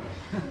as well.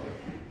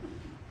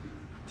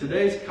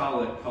 Today's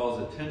collect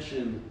calls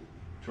attention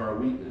to our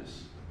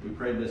weakness. We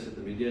prayed this at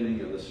the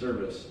beginning of the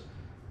service.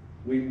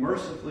 We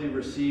mercifully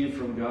receive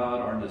from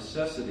God our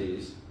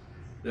necessities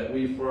that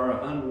we for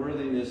our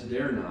unworthiness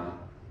dare not,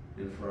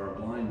 and for our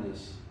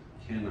blindness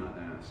cannot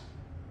ask.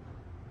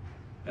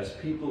 As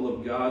people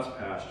of God's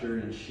pasture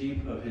and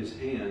sheep of his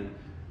hand,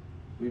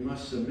 we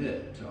must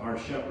submit to our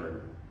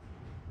shepherd.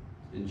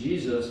 And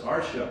Jesus,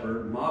 our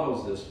shepherd,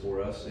 models this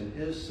for us in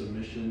his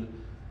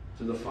submission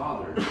to the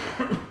Father.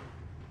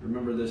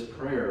 Remember this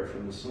prayer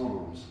from the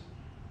Psalms.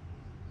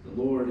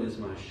 The Lord is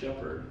my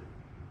shepherd,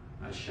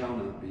 I shall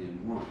not be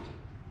in want.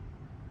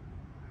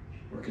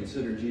 Or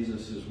consider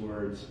Jesus'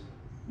 words,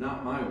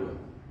 not my will,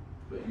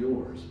 but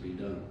yours be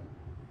done.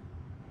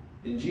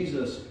 In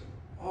Jesus,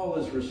 all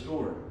is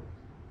restored.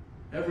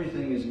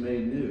 Everything is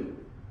made new.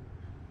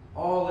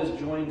 All is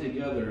joined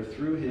together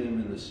through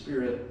him in the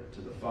Spirit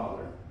to the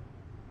Father.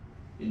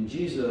 In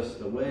Jesus,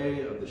 the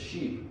way of the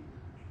sheep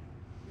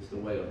is the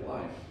way of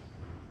life.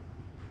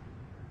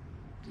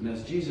 And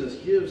as Jesus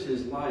gives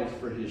his life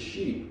for his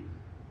sheep,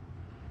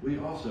 we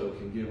also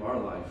can give our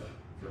life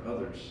for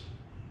others.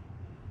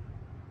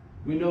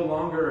 We no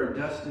longer are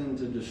destined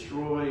to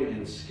destroy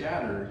and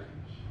scatter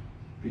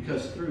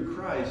because through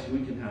Christ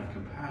we can have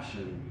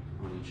compassion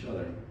on each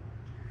other.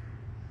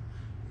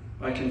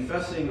 By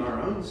confessing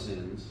our own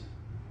sins,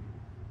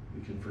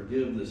 we can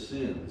forgive the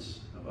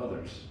sins of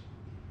others.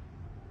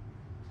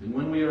 And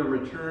when we are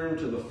returned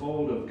to the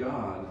fold of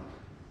God,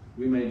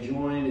 we may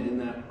join in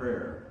that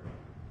prayer.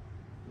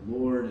 The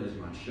Lord is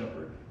my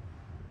shepherd,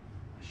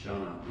 I shall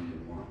not be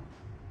in want.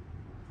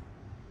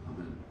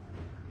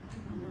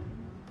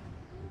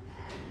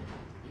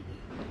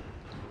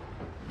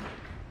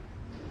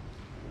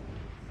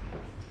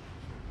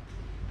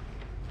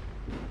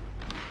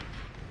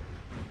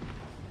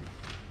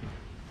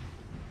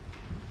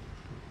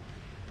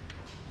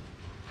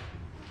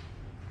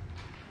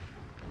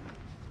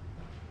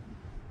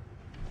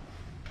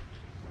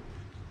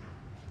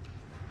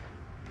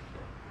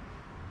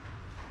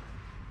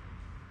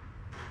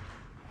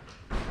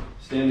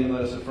 Standing,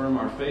 let us affirm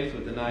our faith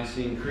with the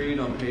Nicene Creed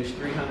on page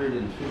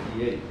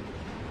 358.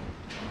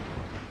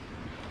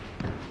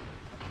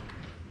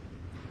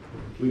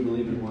 We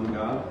believe in one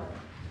God,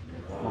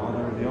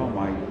 Father, the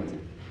Almighty,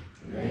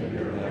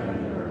 maker of heaven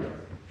and earth,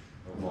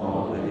 of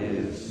all that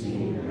is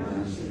seen and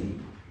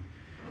unseen.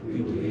 We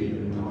believe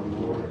in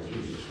one Lord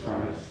Jesus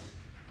Christ,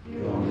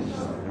 the only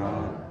Son of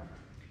God,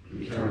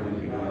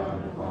 eternally begotten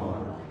of the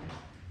Father,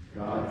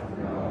 God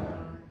from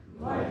God,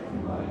 light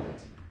from light,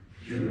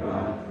 true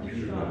God from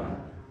true God,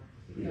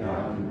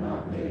 begotten,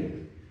 not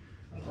made,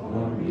 of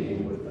one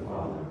being with the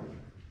Father.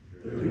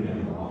 Through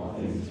him all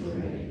things were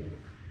made.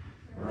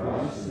 For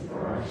us and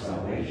for our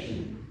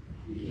salvation,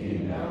 he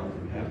came down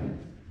from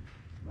heaven.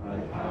 By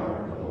the power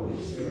of the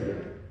Holy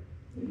Spirit,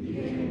 he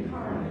became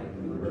incarnate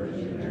from the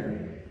Virgin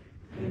Mary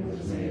and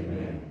was made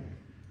man.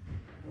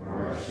 For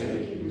our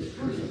sake he was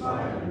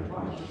crucified under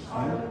Pontius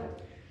Pilate.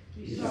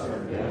 He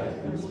suffered death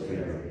and was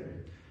buried.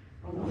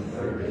 On the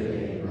third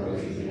day he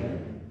rose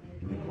again,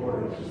 in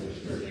accordance with the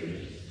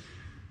Scriptures.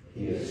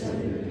 He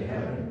ascended into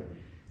heaven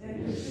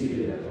and is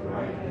seated at the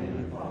right hand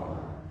of the Father.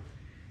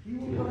 He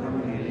will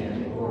come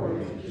again in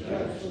glory to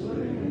judge the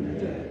living and the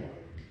dead,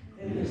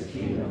 and his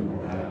kingdom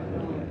will have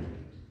no end.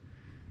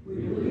 We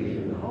believe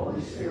in the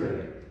Holy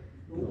Spirit,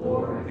 the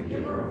Lord, the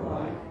giver of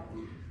life,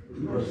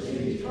 who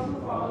proceeds from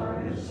the Father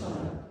and the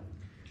Son.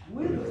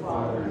 With the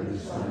Father and the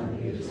Son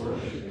he is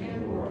worshipped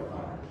and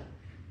glorified.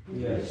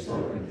 He has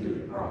spoken through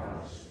the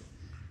prophets.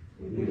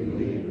 We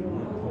believe in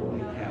one holy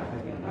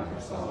Catholic and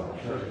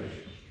Apostolic Church.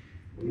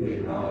 We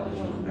acknowledge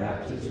one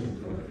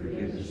baptism for the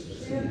forgiveness of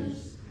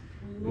sins.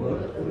 We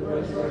look for the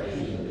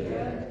resurrection of the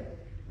dead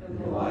and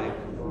the life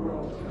of the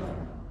world to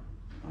come.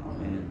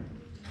 Amen.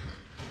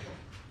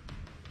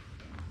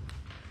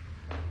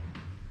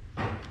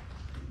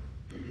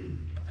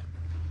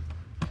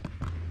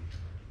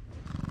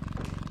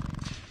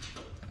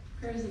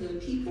 Prayers of the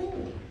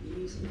people,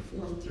 using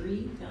Form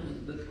 3, found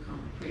in the Book of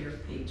Common Prayer,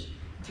 page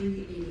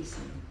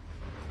 387.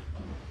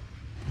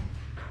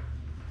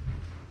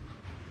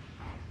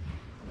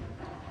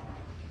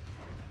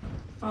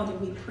 Father,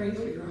 we pray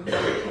for your Holy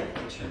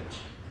Catholic Church.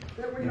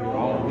 That we May all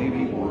all we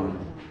be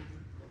one.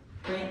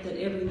 Grant that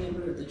every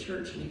member of the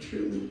church may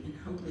truly and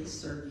humbly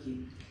serve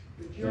you.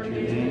 That your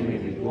name may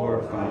be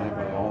glorified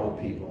by all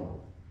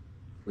people.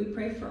 We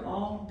pray for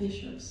all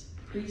bishops,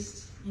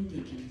 priests, and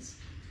deacons.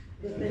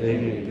 That they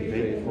may be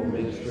faithful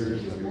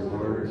ministers of your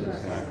words and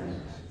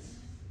sacraments.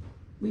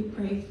 We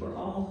pray for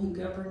all who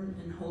govern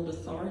and hold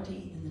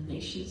authority in the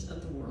nations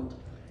of the world.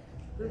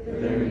 That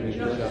there may be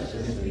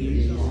justice and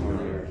peace on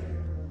earth.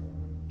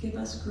 Give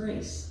us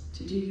grace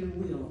to do your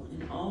will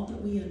in all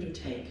that we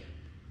undertake.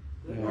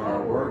 That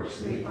our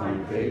works may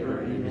find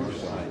favor in your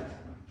sight.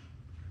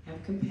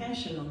 Have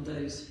compassion on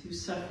those who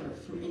suffer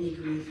from any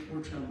grief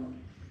or trouble.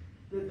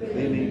 That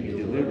they may be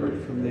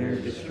delivered from their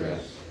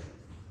distress.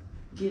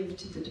 Give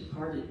to the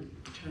departed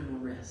eternal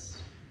rest.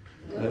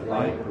 Let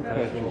light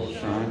perpetual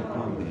shine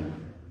upon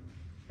them.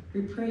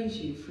 We praise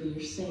you for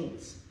your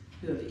saints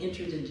who have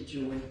entered into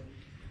joy.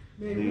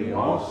 May we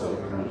also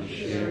come to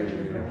share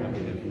in your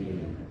heavenly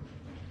kingdom.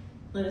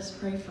 Let us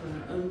pray for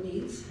our own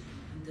needs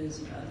and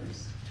those of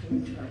others.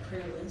 Turn to our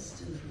prayer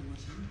list in the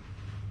bulletin.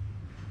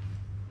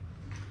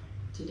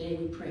 Today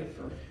we pray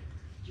for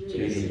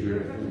J.D.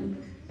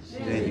 Griffin,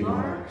 Sandy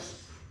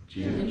Marks,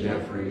 Jim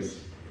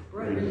Jeffries,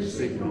 Brenda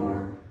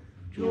Signor,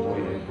 Joy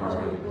and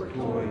Harley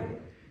Bertoy,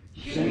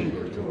 Shane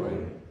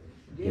Bertoy,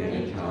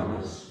 Danny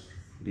Thomas,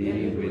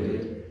 Benny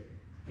Whitted,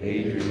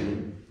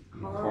 Adrian,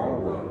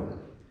 Cornwell.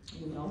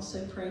 We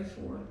also pray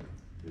for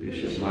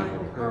Bishop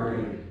Michael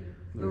Curry,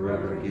 the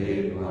Reverend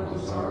Gabe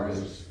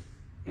Gonzalez,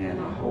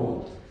 Anna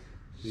Holt,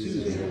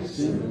 Suzanne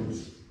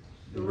Simmons,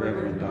 the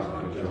Reverend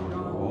Dr.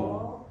 John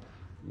Wall,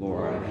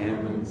 Laura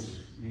Hammonds,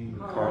 and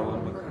Carla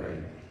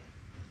McCrae.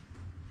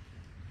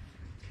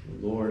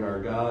 Lord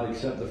our God,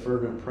 accept the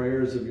fervent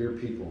prayers of your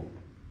people.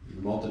 In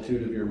the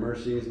multitude of your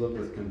mercies, look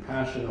with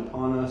compassion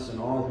upon us and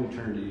all who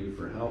turn to you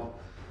for help.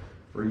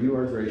 For you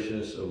are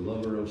gracious, O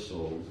lover of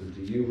souls, and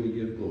to you we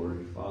give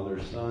glory,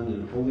 Father, Son,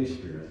 and Holy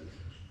Spirit,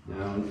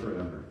 now and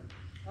forever.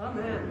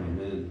 Amen.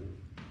 Amen.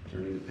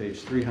 Turning to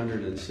page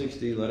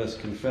 360, let us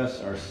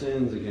confess our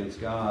sins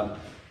against God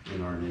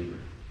and our neighbor.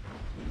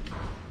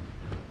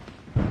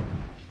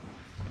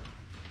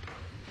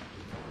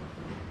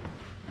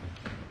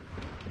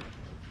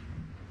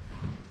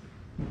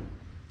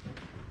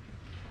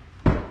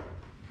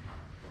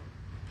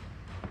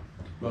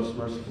 Most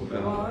merciful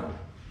God,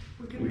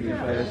 we We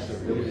confess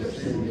that we have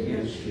sinned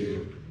against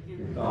you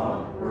in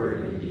thought,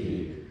 word, and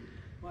deed,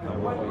 by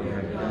what we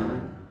have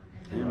done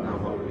and by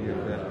what we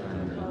have left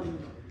undone.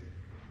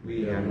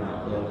 We have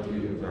not loved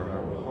you with our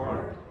whole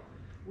heart.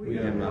 We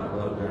have not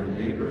loved our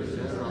neighbors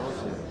as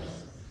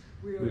ourselves.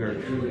 We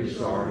are truly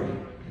sorry,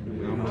 and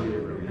we humbly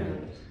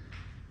repent.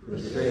 For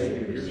the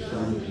sake of your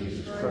Son,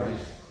 Jesus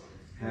Christ,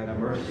 have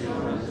mercy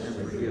on us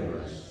and forgive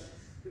us,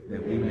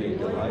 that we may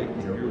delight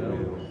in your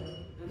will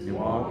and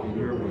walk in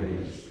your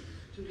ways,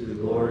 to the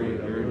glory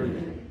of your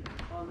name.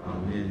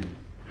 Amen.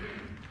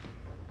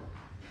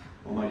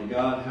 Almighty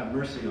God, have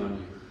mercy on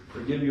you.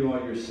 Forgive you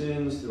all your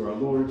sins through our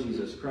Lord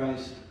Jesus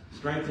Christ.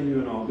 Strengthen you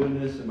in all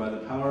goodness, and by the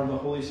power of the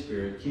Holy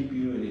Spirit, keep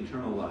you in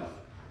eternal life.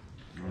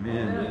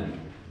 Amen. Amen.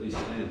 Please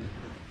stand.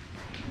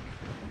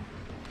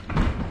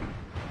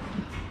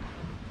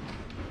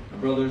 My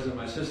brothers and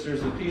my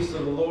sisters, the peace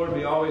of the Lord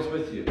be always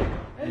with you.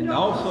 And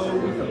also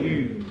with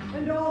you.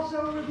 And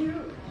also with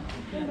you.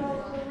 And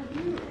also with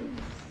you.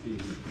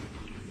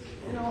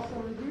 And also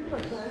with you,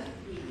 my friend.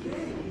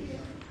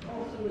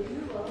 Also with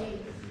you, love.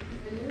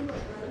 And you, my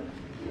friend.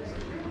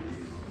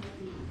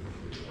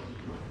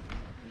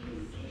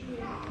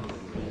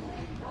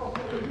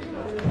 Also with you,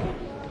 my friend.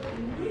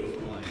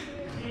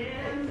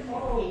 And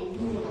all.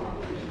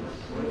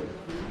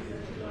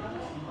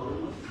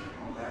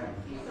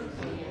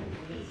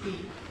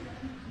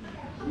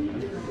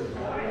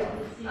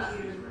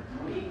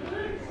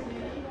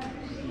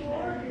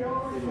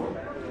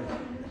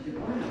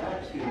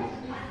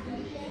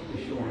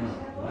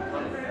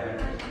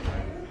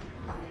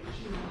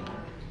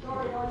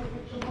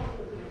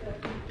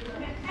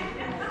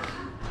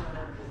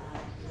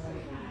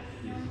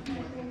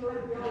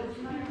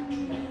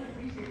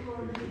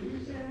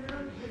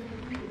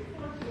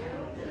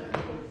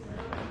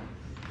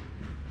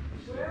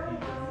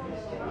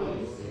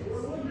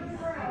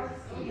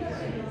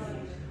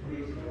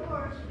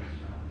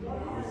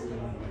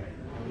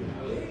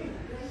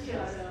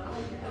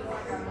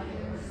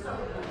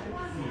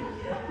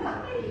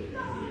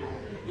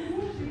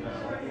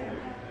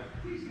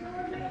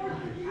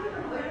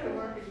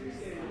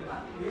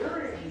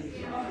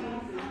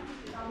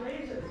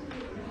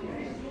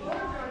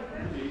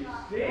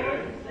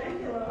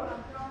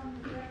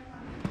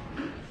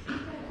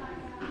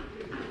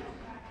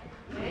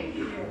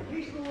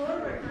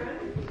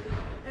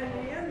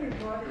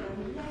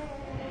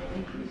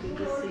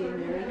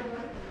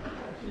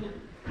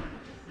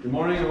 Good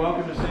morning and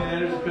welcome to St.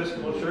 Andrew's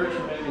Episcopal Church.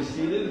 You may be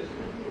seated.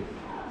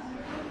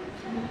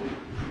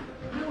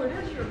 No, it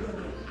is your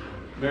goodness.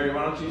 Mary,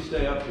 why don't you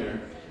stay up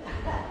here?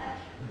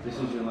 This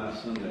is your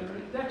last Sunday,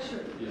 right? That's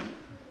true. Yeah.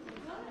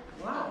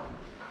 Wow.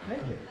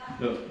 Thank you.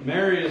 So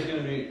Mary is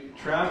going to be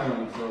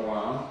traveling for a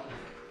while.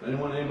 I didn't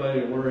want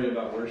anybody to worry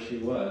about where she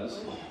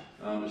was.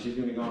 She's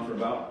going to be gone for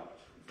about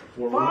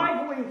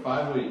 5 weeks.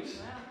 5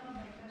 weeks.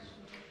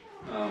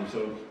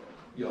 So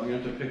y'all going to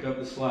have to pick up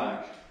the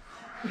slack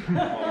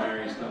while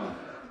Mary's gone.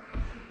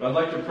 But I'd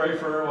like to pray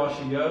for her while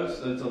she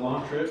goes. It's a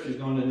long trip. She's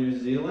going to New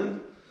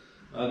Zealand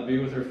to be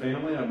with her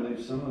family. I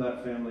believe some of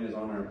that family is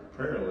on our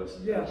prayer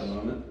list at the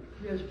moment.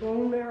 Yes,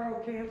 bone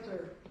marrow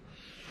cancer.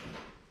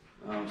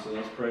 So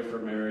let's pray for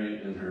Mary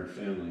and her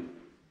family.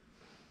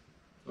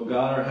 O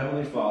God, our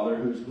Heavenly Father,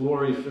 whose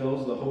glory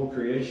fills the whole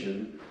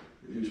creation,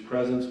 whose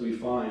presence we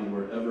find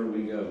wherever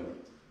we go.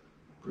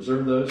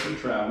 Preserve those who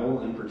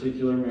travel, in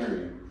particular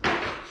Mary.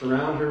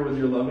 Surround her with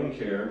your loving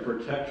care,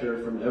 protect her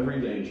from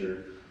every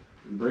danger,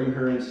 and bring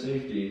her in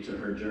safety to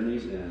her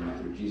journey's end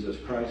through Jesus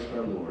Christ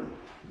our Lord.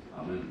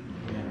 Amen.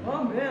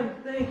 Amen.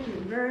 Thank you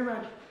very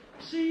much.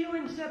 See you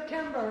in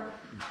September.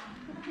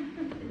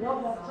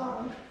 Love that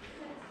song.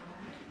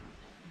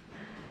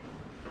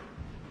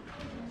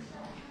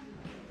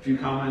 A few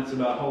comments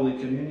about Holy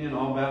Communion.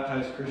 All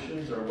baptized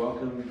Christians are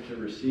welcome to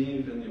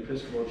receive in the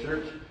Episcopal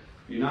Church.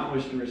 If you do not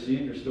wish to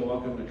receive, you're still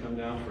welcome to come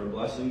down for a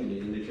blessing, and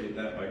you indicate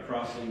that by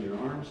crossing your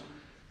arms.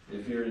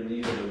 If you're in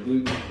need of a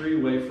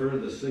gluten-free wafer,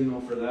 the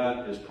signal for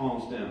that is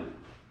palms down.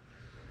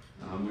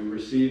 We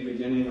receive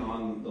beginning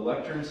on the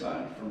lectern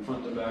side, from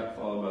front to back,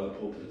 followed by the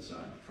pulpit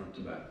side, front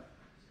to back.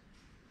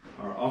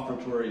 Our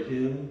offertory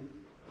hymn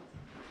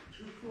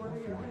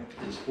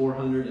is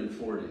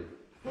 440.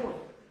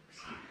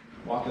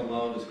 Walk in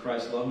love as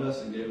Christ loved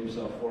us and gave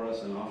himself for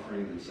us, an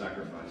offering and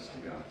sacrifice to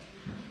God.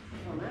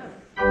 Amen.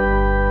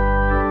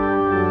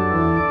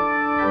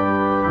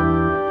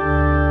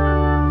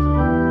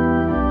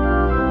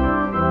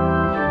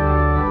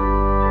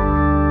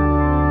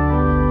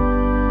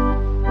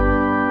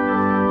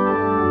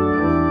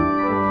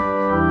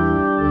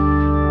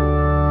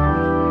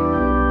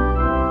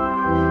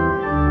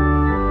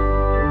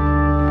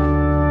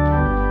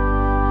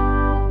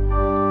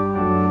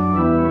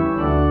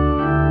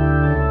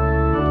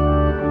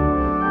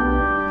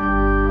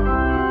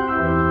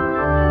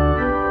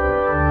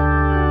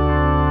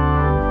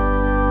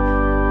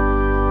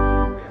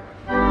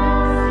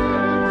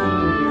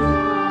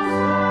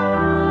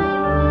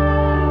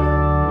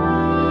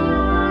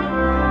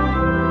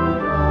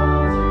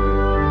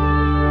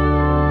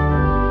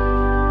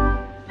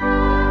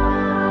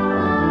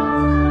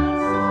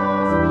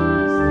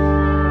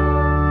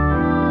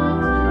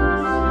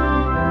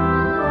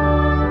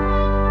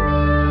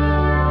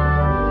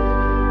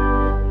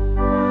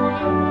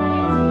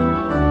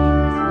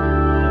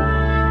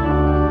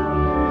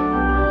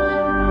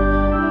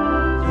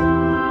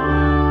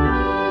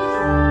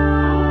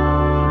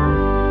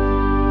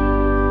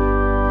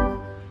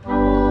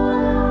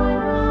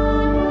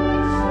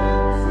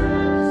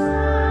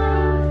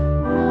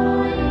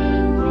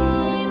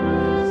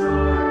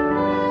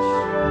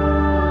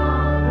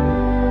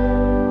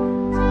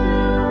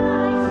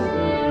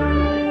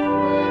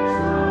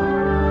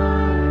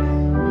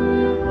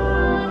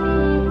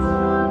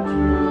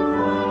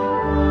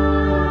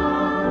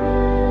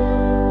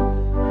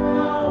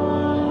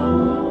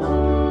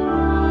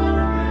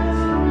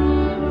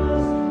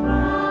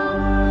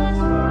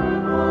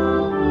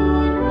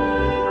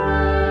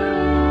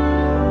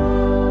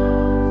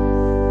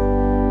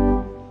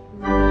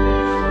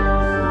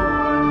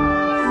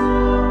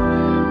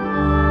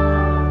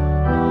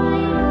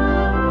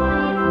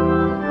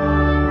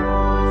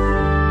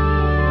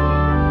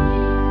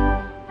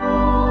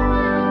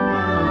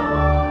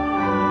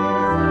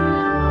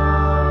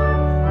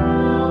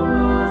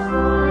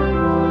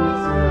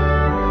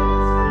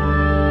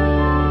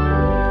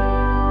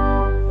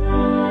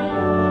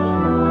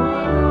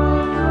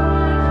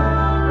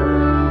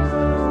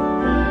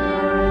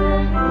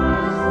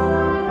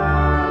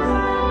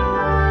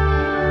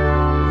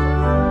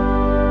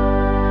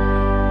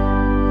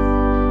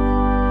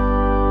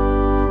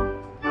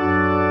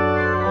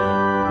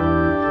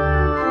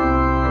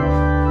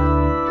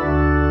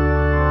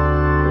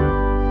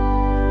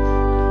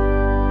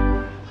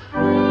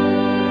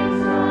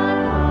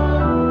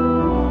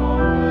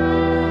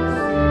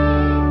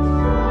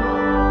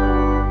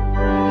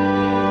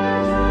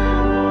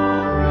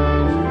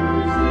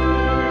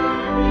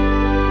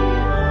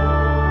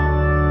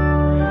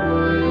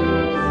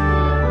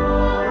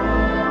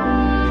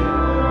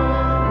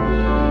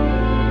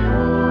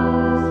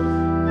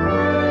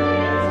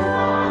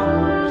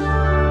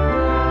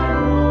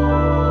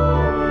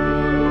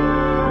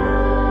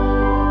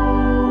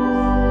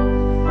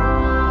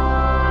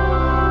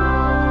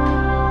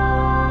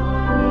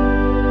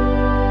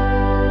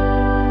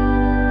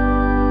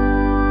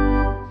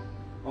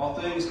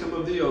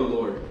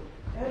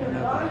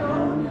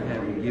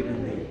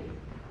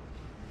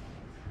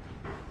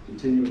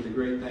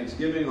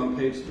 Thanksgiving on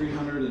page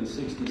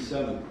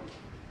 367.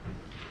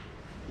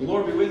 The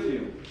Lord be with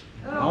you.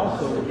 And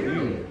also with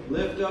you.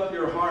 Lift up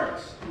your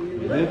hearts. We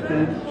lift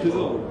them to the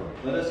Lord.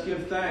 Let us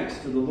give thanks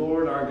to the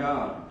Lord our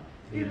God.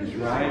 It is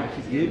right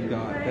to give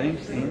God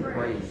thanks and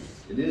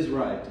praise. It is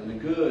right and a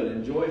good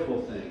and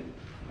joyful thing,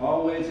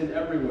 always and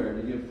everywhere,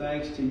 to give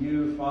thanks to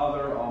you,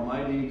 Father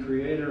Almighty,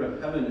 Creator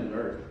of heaven and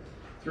earth,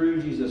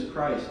 through Jesus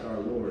Christ our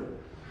Lord,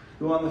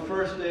 who on the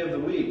first day of the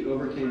week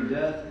overcame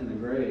death in the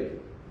grave,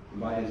 and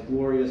by his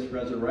glorious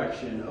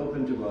resurrection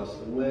opened to us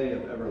the way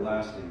of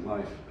everlasting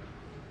life.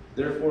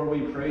 Therefore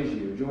we praise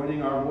you,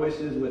 joining our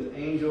voices with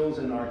angels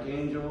and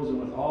archangels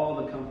and with all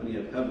the company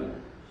of heaven,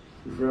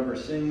 who forever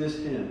sing this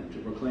hymn to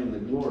proclaim the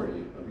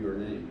glory of your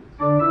name.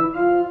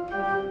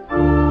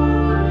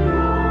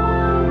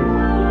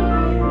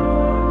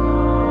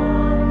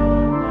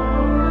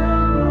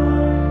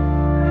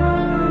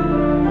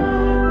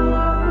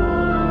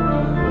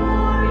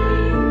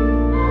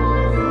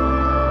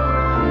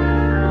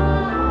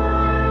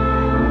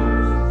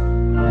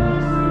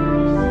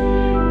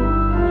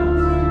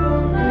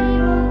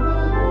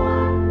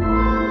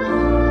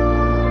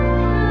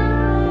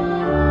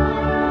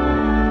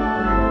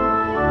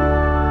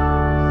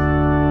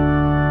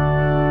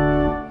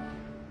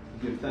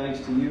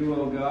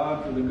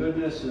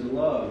 And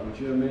love which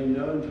you have made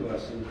known to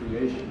us in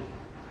creation,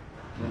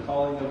 and the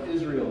calling of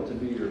Israel to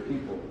be your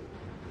people,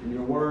 and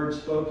your word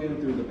spoken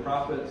through the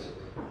prophets,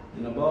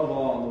 and above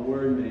all the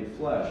word made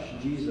flesh,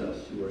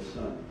 Jesus, your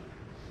Son.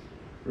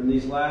 For in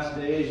these last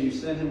days you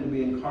sent him to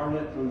be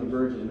incarnate from the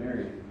Virgin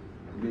Mary,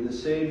 to be the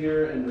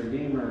Savior and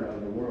Redeemer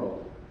of the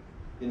world.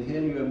 In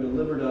him you have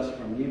delivered us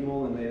from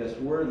evil and made us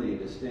worthy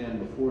to stand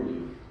before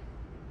you.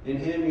 In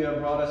him you have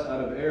brought us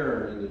out of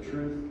error into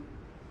truth,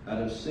 out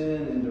of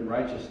sin into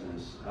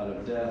righteousness, out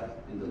of death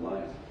into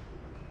life.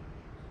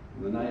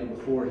 And the night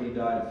before he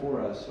died for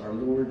us, our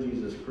Lord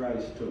Jesus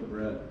Christ took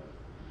bread.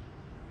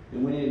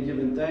 And when he had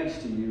given thanks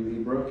to you, he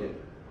broke it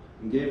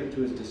and gave it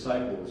to his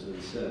disciples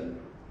and said,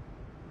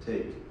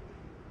 "Take,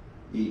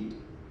 eat.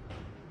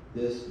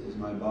 This is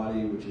my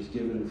body which is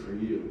given for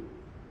you.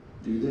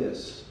 Do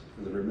this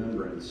for the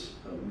remembrance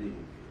of me."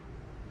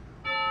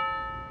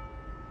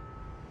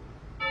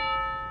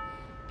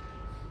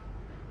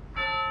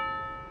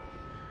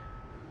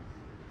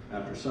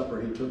 After supper,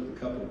 he took the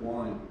cup of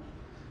wine,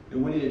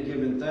 and when he had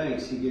given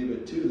thanks, he gave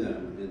it to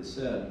them and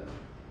said,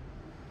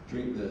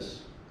 "Drink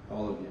this,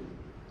 all of you.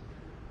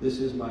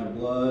 This is my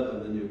blood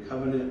of the new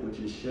covenant, which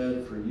is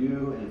shed for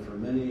you and for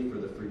many for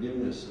the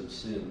forgiveness of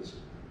sins.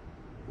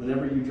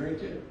 Whenever you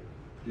drink it,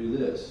 do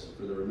this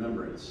for the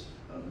remembrance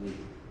of me."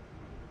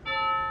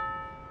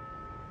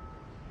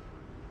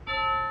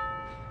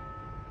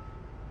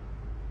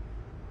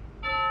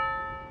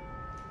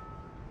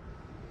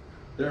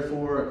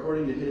 Therefore,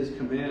 according to his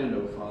command,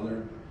 O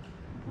Father,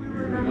 We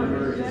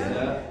remember his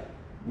death,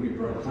 We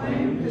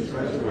proclaim his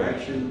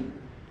resurrection.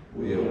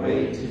 We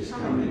await his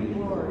coming in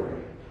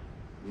glory.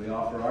 we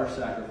offer our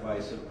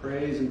sacrifice of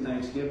praise and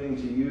thanksgiving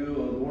to you,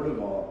 O Lord of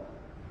all,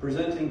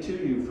 presenting to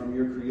you from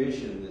your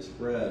creation this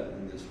bread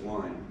and this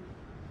wine.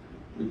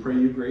 We pray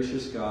you,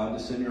 gracious God,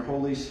 to send your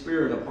Holy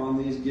Spirit upon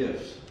these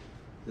gifts,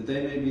 that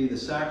they may be the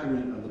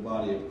sacrament of the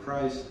body of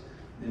Christ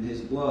and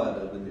his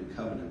blood of the new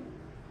covenant.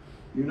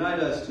 Unite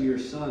us to your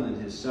Son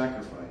and his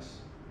sacrifice,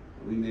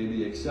 that we may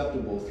be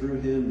acceptable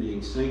through him,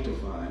 being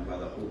sanctified by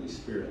the Holy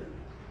Spirit.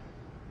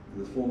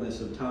 In the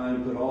fullness of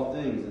time, put all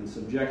things in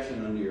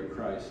subjection under your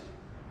Christ.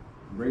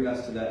 Bring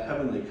us to that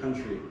heavenly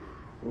country,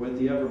 where with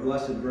the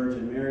ever-blessed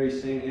Virgin Mary,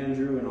 St.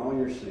 Andrew, and all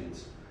your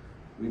saints,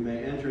 we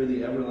may enter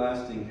the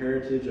everlasting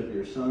heritage of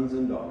your sons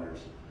and daughters.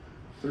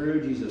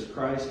 Through Jesus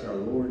Christ our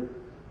Lord,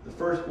 the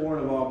firstborn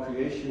of all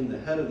creation, the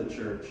head of the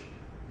church,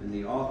 and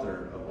the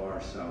author of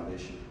our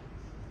salvation.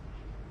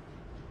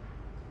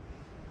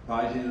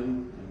 By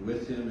him, and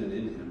with him, and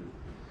in him,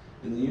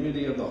 in the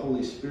unity of the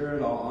Holy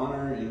Spirit, all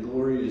honor and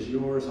glory is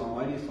yours,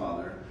 Almighty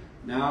Father,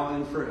 now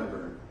and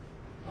forever.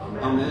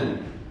 Amen.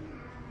 Amen.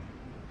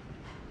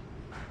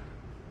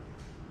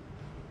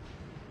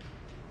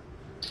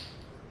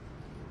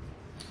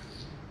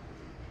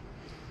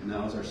 And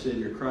now, as our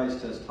Savior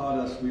Christ has taught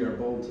us, we are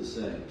bold to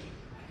say,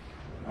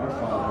 Our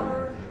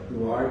Father,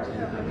 who art in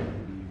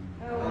heaven,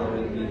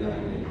 hallowed be thy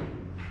name.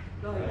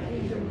 Thy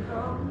kingdom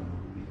come,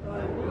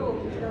 thy will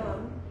be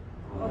done,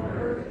 on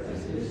earth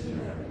as it is in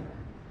heaven.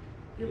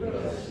 Give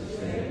us this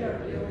day our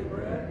daily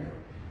bread,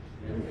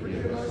 and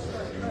forgive us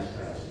our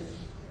trespasses,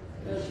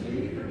 as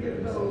we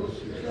forgive those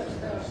who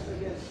trespass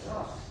against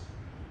us.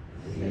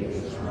 And lead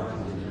us not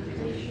into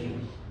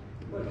temptation,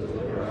 but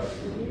deliver us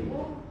from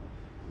evil.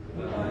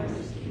 For thine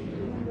is the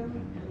kingdom,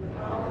 and the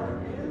power,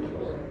 and the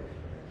glory,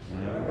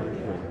 forever and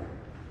ever.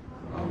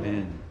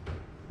 Amen.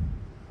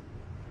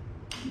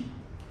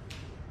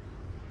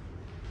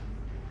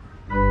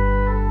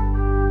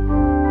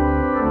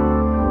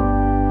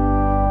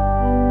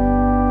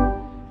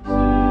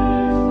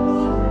 Tis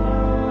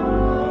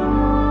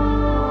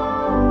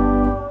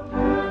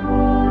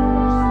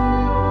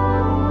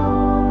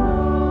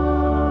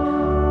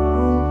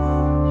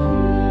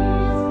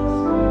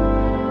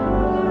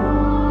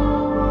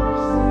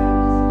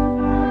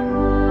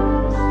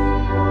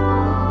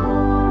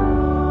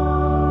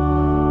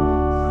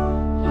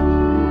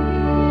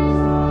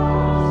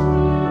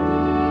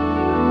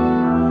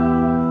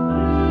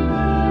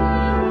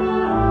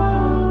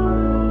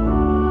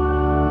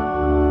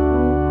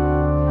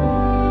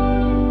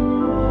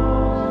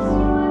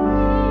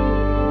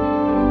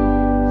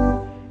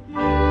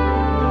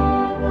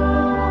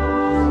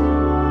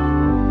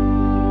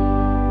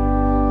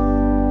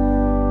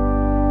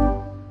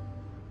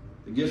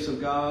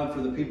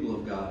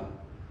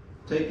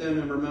Take them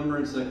in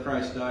remembrance that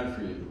Christ died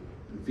for you,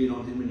 and feed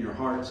on him in your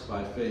hearts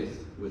by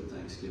faith with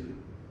thanksgiving.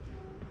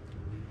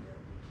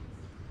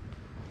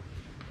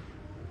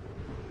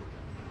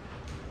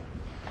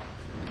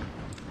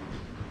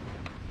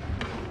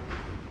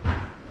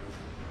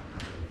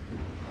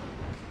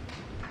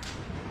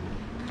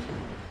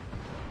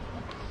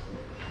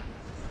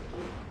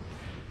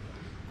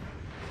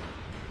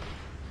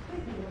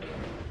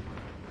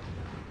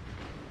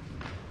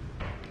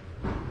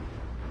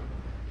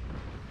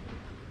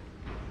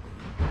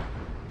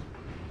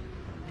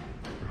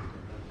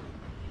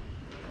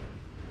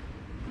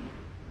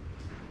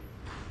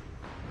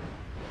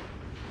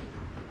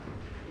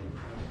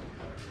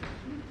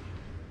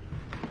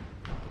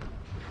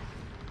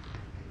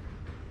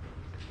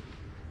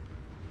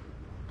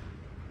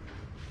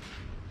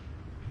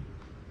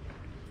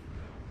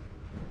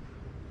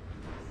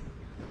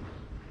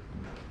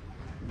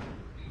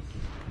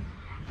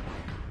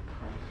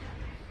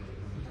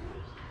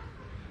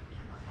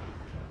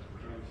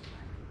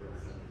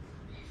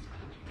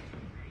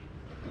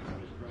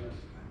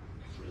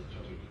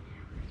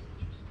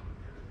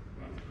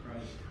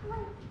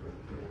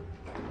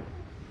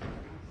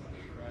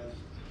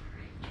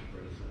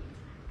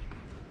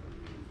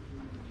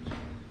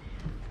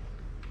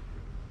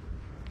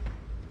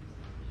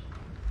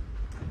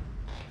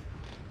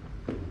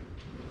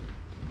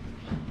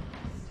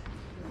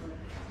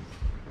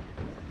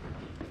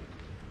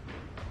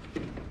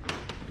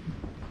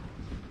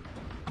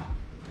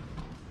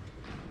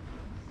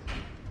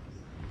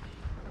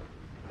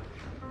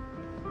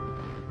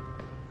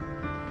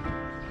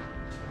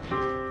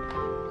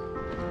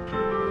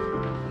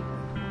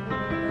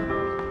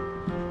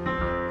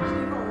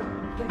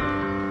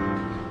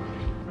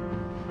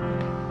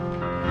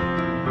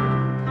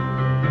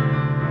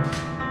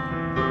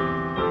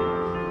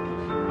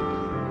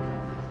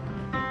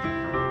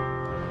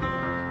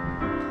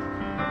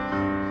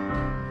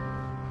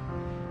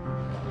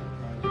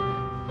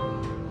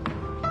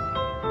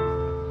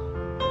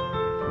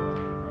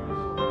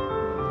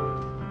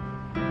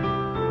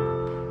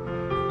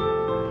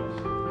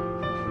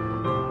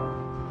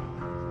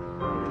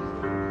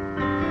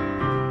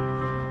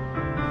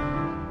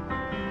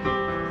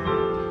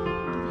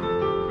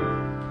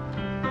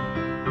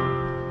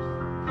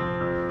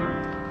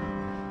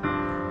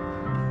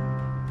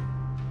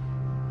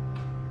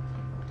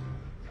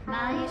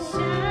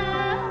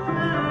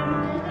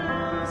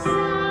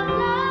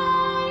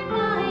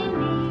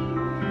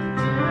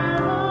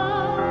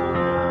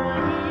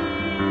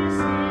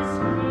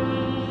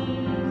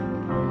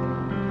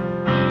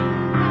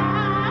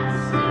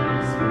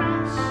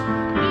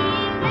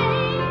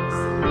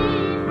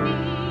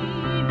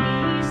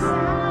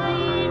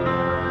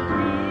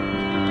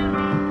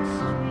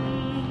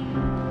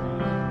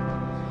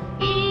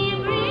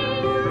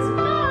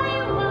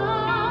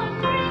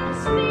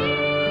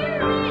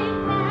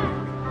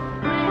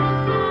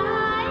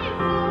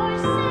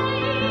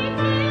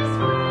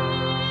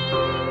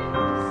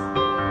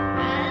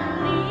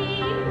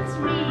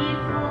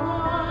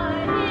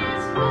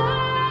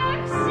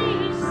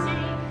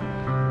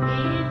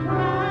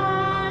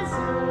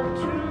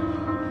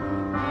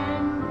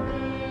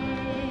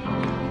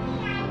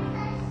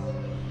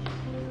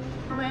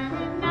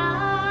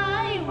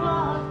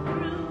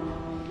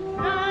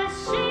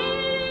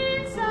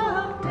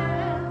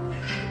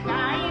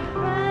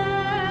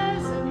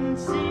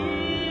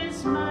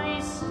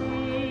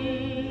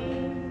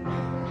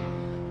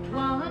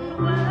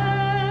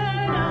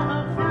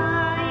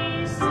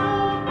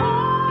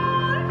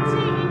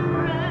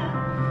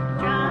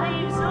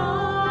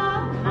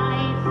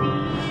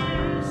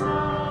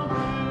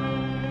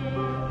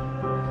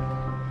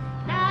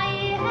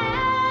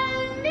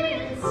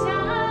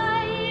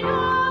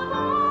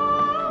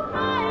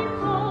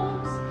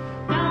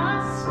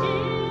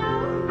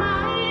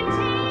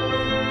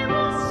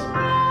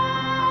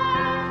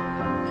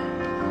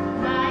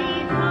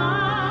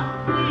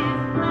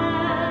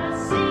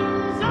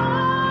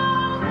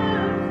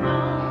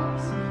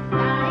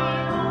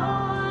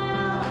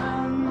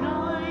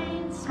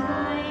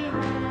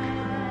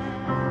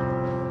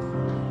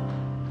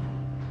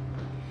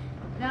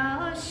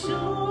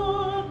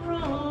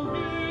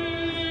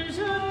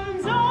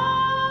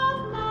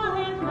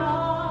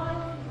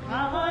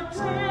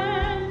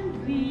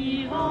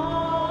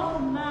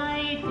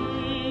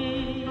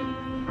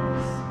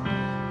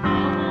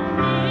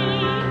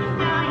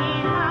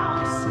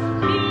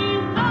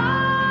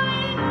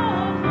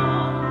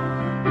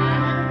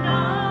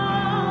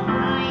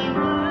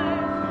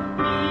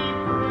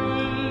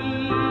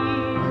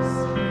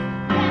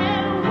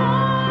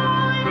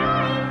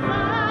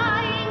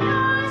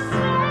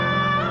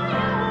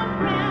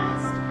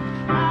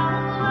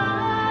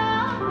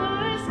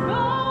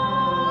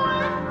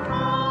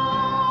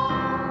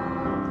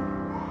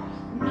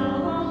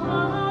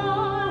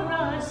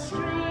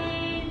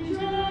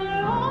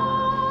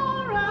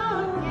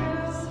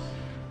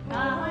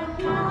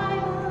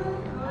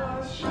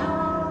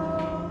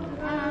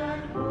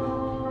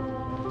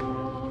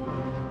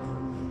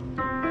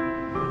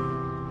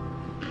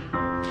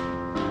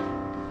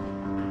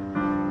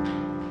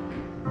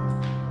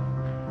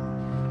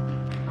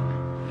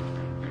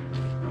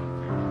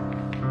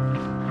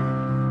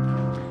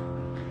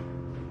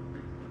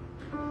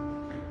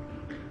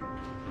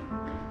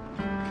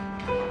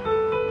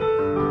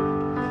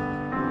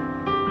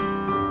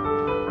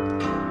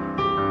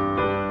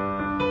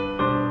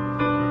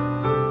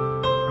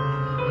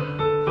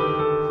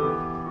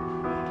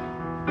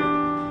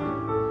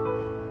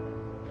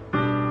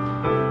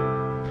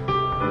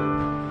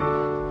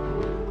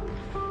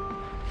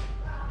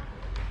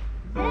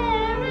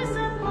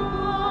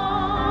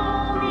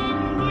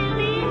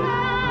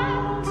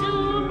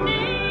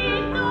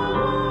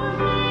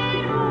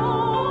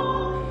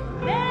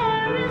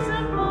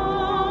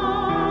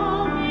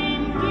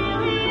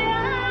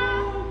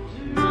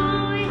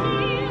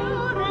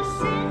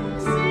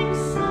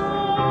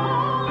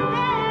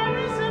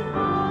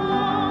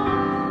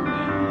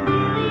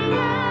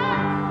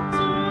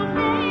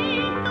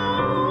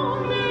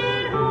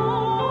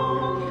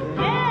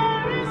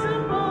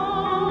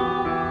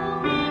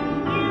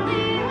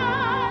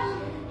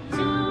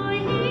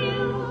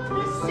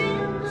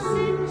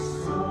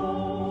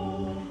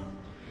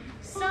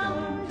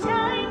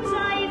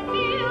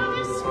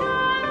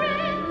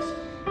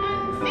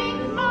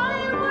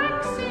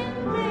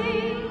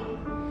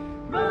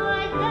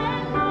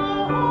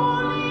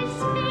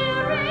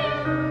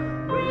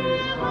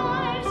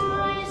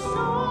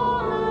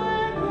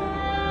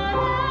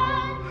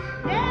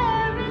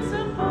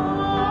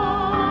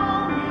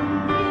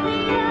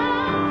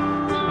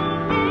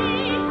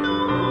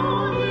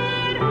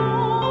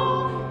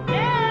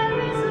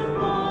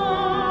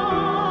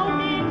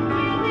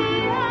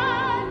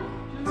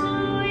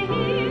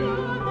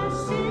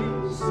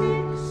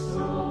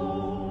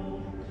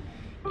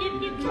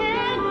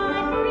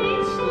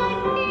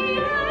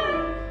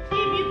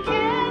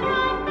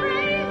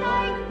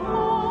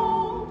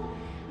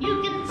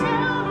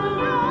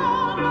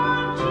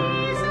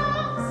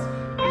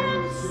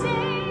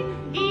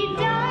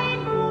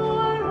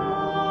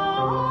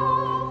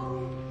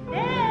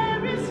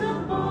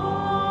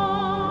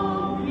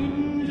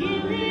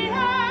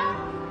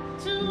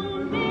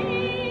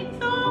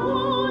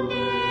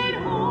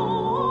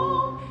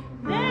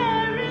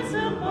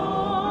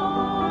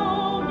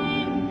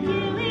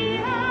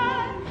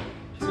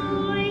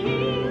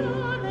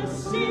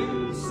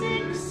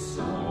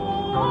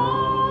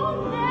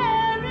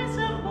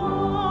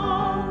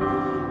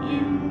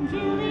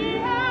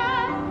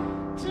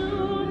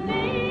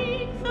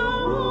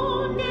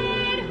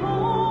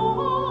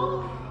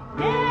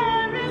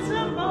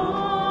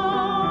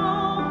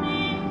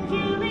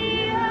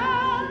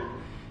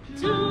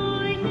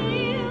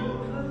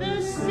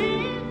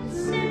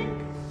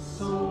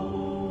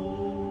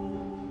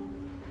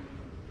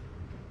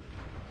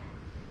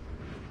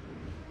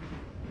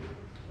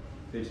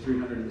 Page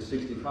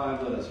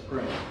 365, let us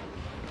pray.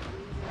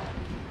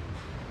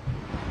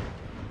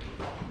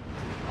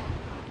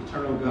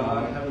 Eternal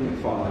God, Heavenly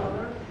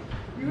Father,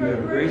 you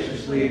have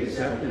graciously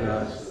accepted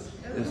us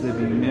as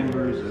living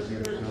members of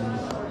your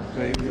Son,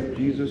 Savior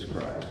Jesus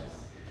Christ.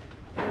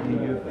 And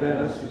you have fed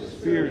us with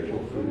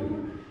spiritual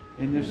food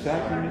in the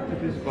sacrament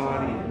of his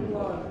body and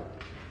blood.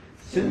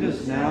 Send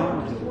us now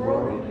into the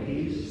world in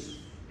peace,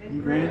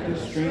 and grant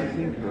us strength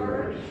and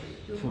courage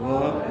to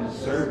love and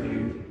serve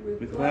you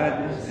with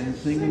gladness and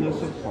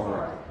singleness of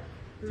heart,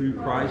 through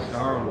Christ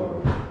our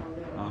Lord.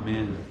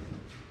 Amen.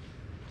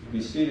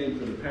 Be seated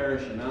for the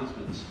parish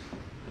announcements.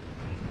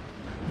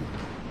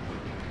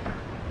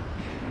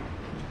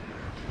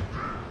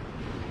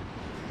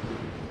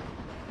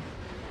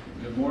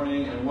 Good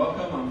morning and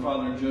welcome. I'm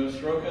Father Joe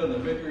Sroka, the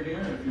vicar here.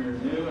 If you're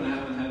new and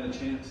haven't had a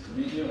chance to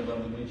meet you, I'd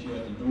love to meet you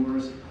at the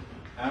doors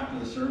after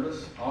the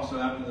service. Also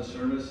after the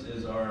service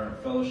is our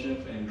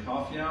fellowship and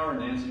coffee hour.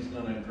 Nancy's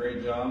done a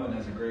great job and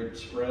has a great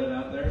spread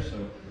out there. So,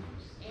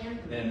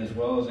 and as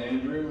well as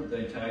Andrew,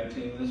 they tag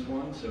team this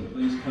one. So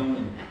please come,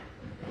 and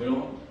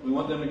we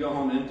want them to go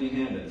home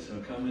empty-handed.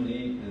 So come and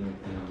eat and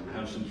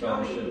have some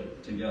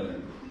fellowship together.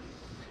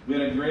 We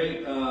had a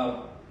great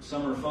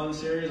summer fun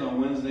series on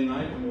Wednesday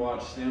night. We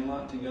watched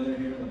Sandlot together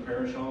here in the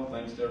parish hall.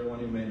 Thanks to everyone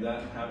who made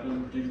that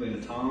happen, particularly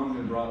to Tom,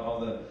 who brought all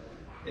the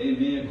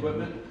AV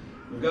equipment.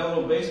 We've got a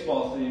little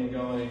baseball theme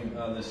going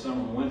this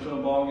summer. We went to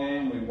a ball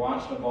game. We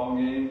watched a ball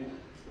game.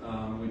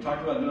 We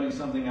talked about doing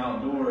something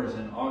outdoors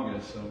in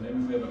August, so maybe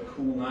if we have a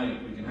cool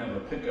night, we can have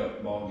a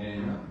pickup ball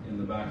game in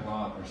the back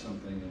lot or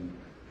something and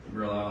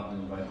grill out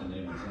and invite the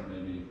neighbors. That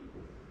maybe.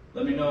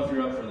 Let me know if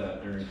you're up for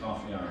that during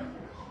coffee hour.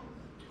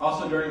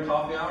 Also during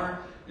coffee hour,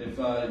 if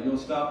you'll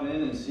stop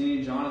in and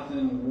see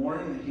Jonathan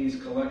Warren, he's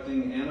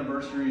collecting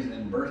anniversaries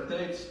and birth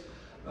dates.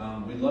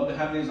 We'd love to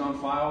have these on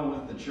file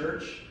with the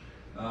church.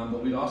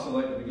 But we'd also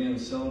like to begin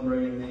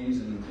celebrating these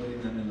and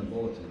including them in the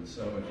bulletin.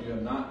 So if you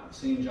have not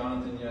seen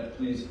Jonathan yet,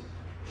 please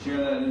share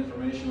that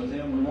information with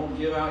him. We won't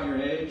give out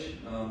your age.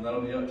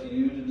 That'll be up to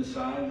you to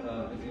decide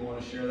if you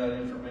want to share that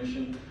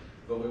information.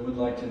 But we would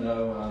like to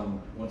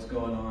know what's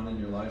going on in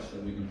your life so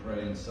that we can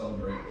pray and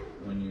celebrate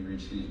when you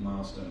reach these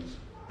milestones.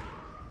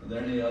 Are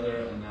there any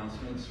other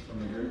announcements from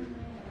the group?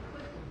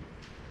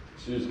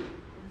 Susan.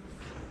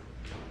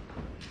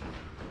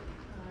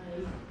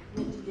 I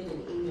meant to get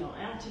an email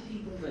out to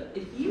people, but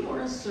if you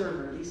are a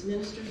server, these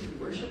ministers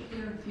who worship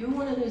here, if you're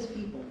one of those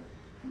people,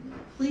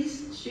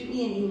 please shoot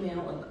me an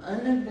email of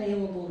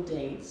unavailable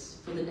dates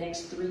for the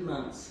next 3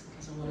 months,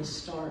 because I want to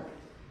start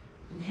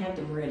and have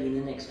them ready in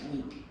the next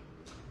week.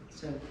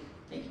 So,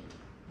 thank you.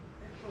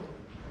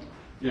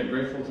 Yeah,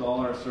 grateful to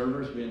all our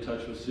servers. Be in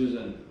touch with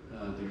Susan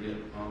to get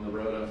on the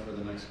rota for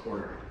the next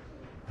quarter.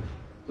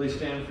 Please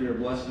stand for your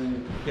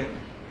blessing. Yeah.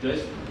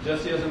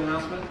 Jesse has an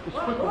announcement? Just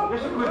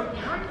a quick.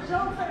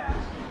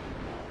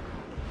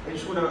 I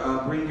just want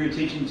to bring your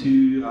attention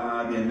to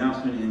the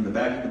announcement in the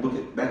back of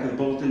the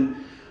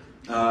bulletin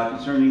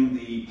concerning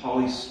the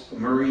Polly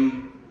Murray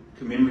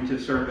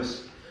commemorative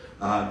service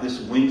this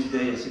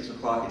Wednesday at 6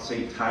 o'clock at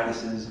St.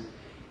 Titus's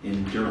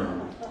in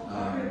Durham.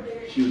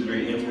 She was a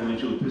very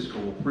influential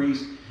Episcopal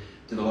priest,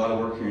 did a lot of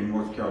work here in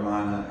North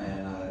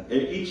Carolina,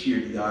 and each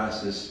year the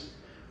diocese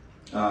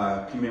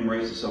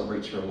commemorates and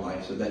celebrates her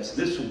life. So that's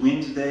this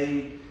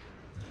Wednesday,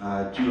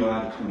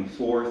 July the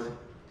 24th,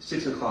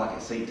 6 o'clock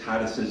at St.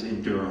 Titus's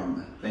in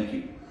Durham. Thank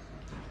you.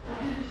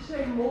 Could you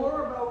say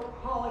more about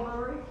Holly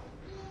Murray?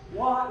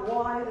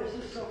 Why this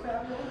is so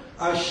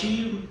fabulous?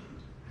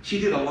 She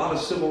did a lot of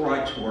civil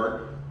rights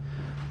work,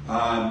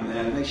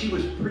 and she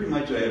was pretty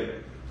much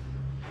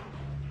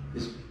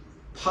is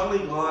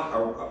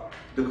polyglot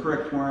the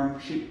correct term?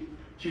 She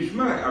was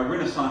more like a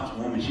Renaissance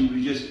woman. She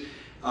was just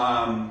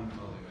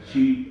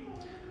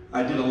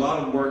I did a lot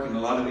of work in a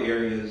lot of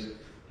areas,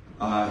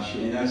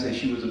 and I say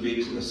she was a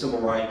big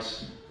civil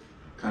rights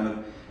kind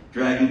of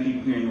dragging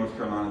people here in North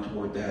Carolina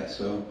toward that.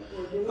 So,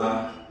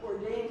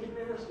 ordained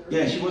minister.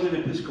 Yeah, she was an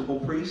Episcopal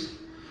priest.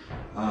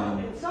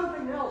 And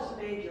something else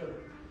major.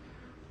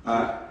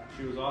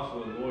 She was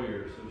also a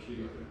lawyer, so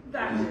she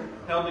That's it.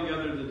 held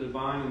together the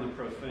divine and the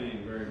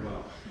profane very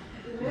well.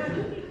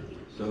 Imagine.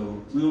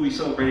 So we will be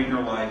celebrating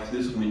her life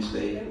this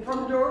Wednesday. And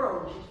from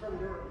Durham. She's from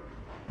Durham.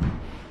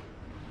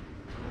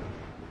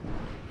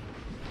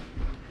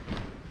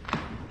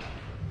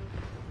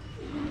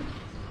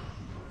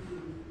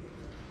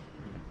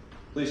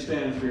 Please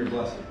stand for your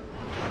blessing.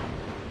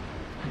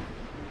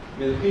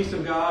 May the peace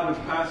of God,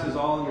 which passes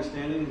all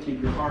understanding,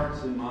 keep your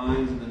hearts and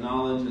minds in the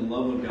knowledge and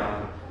love of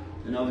God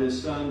and of His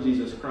Son,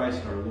 Jesus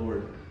Christ our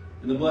Lord.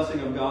 And the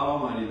blessing of God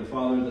Almighty, the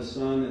Father, the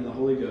Son, and the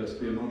Holy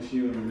Ghost be amongst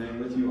you and remain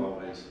with you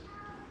always.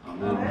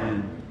 Amen.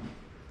 Amen.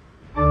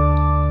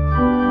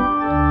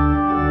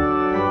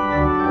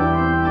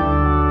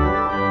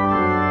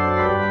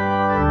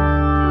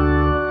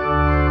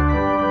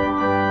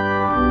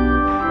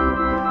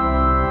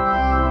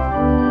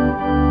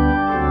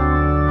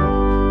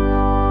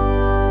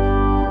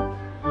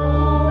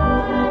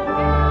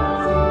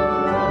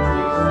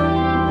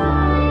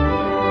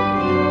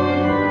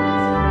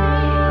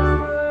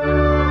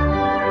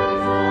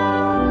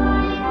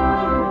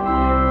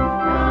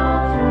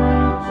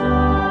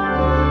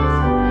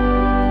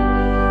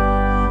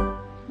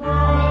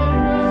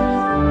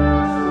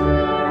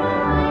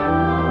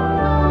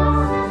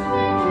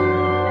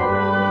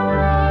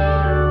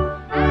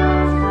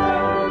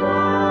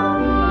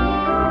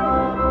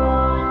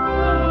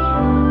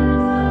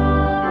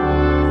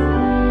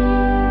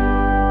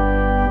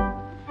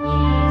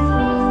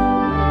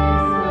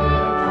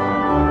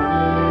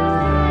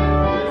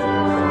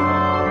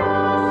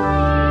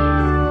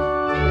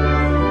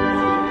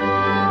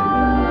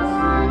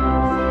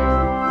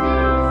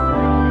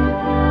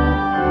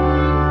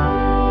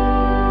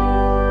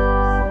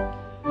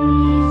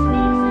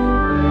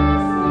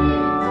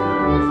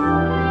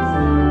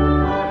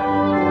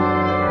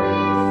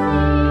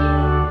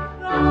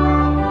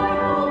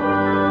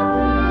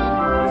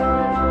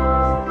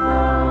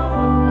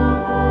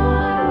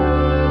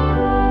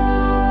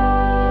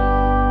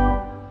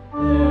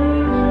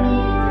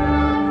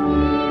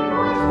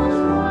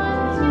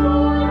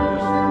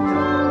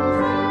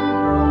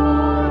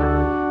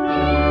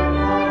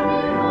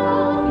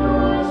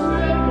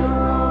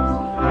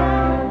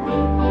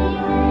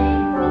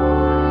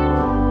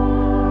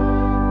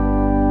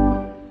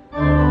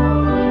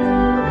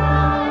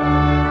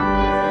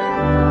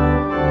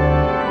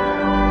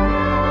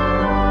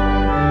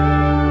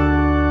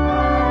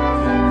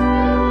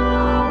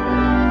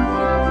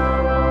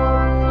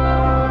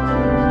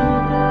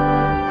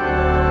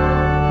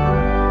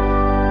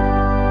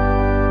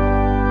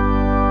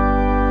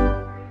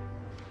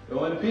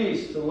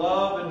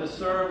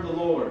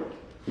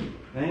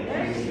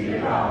 to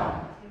God.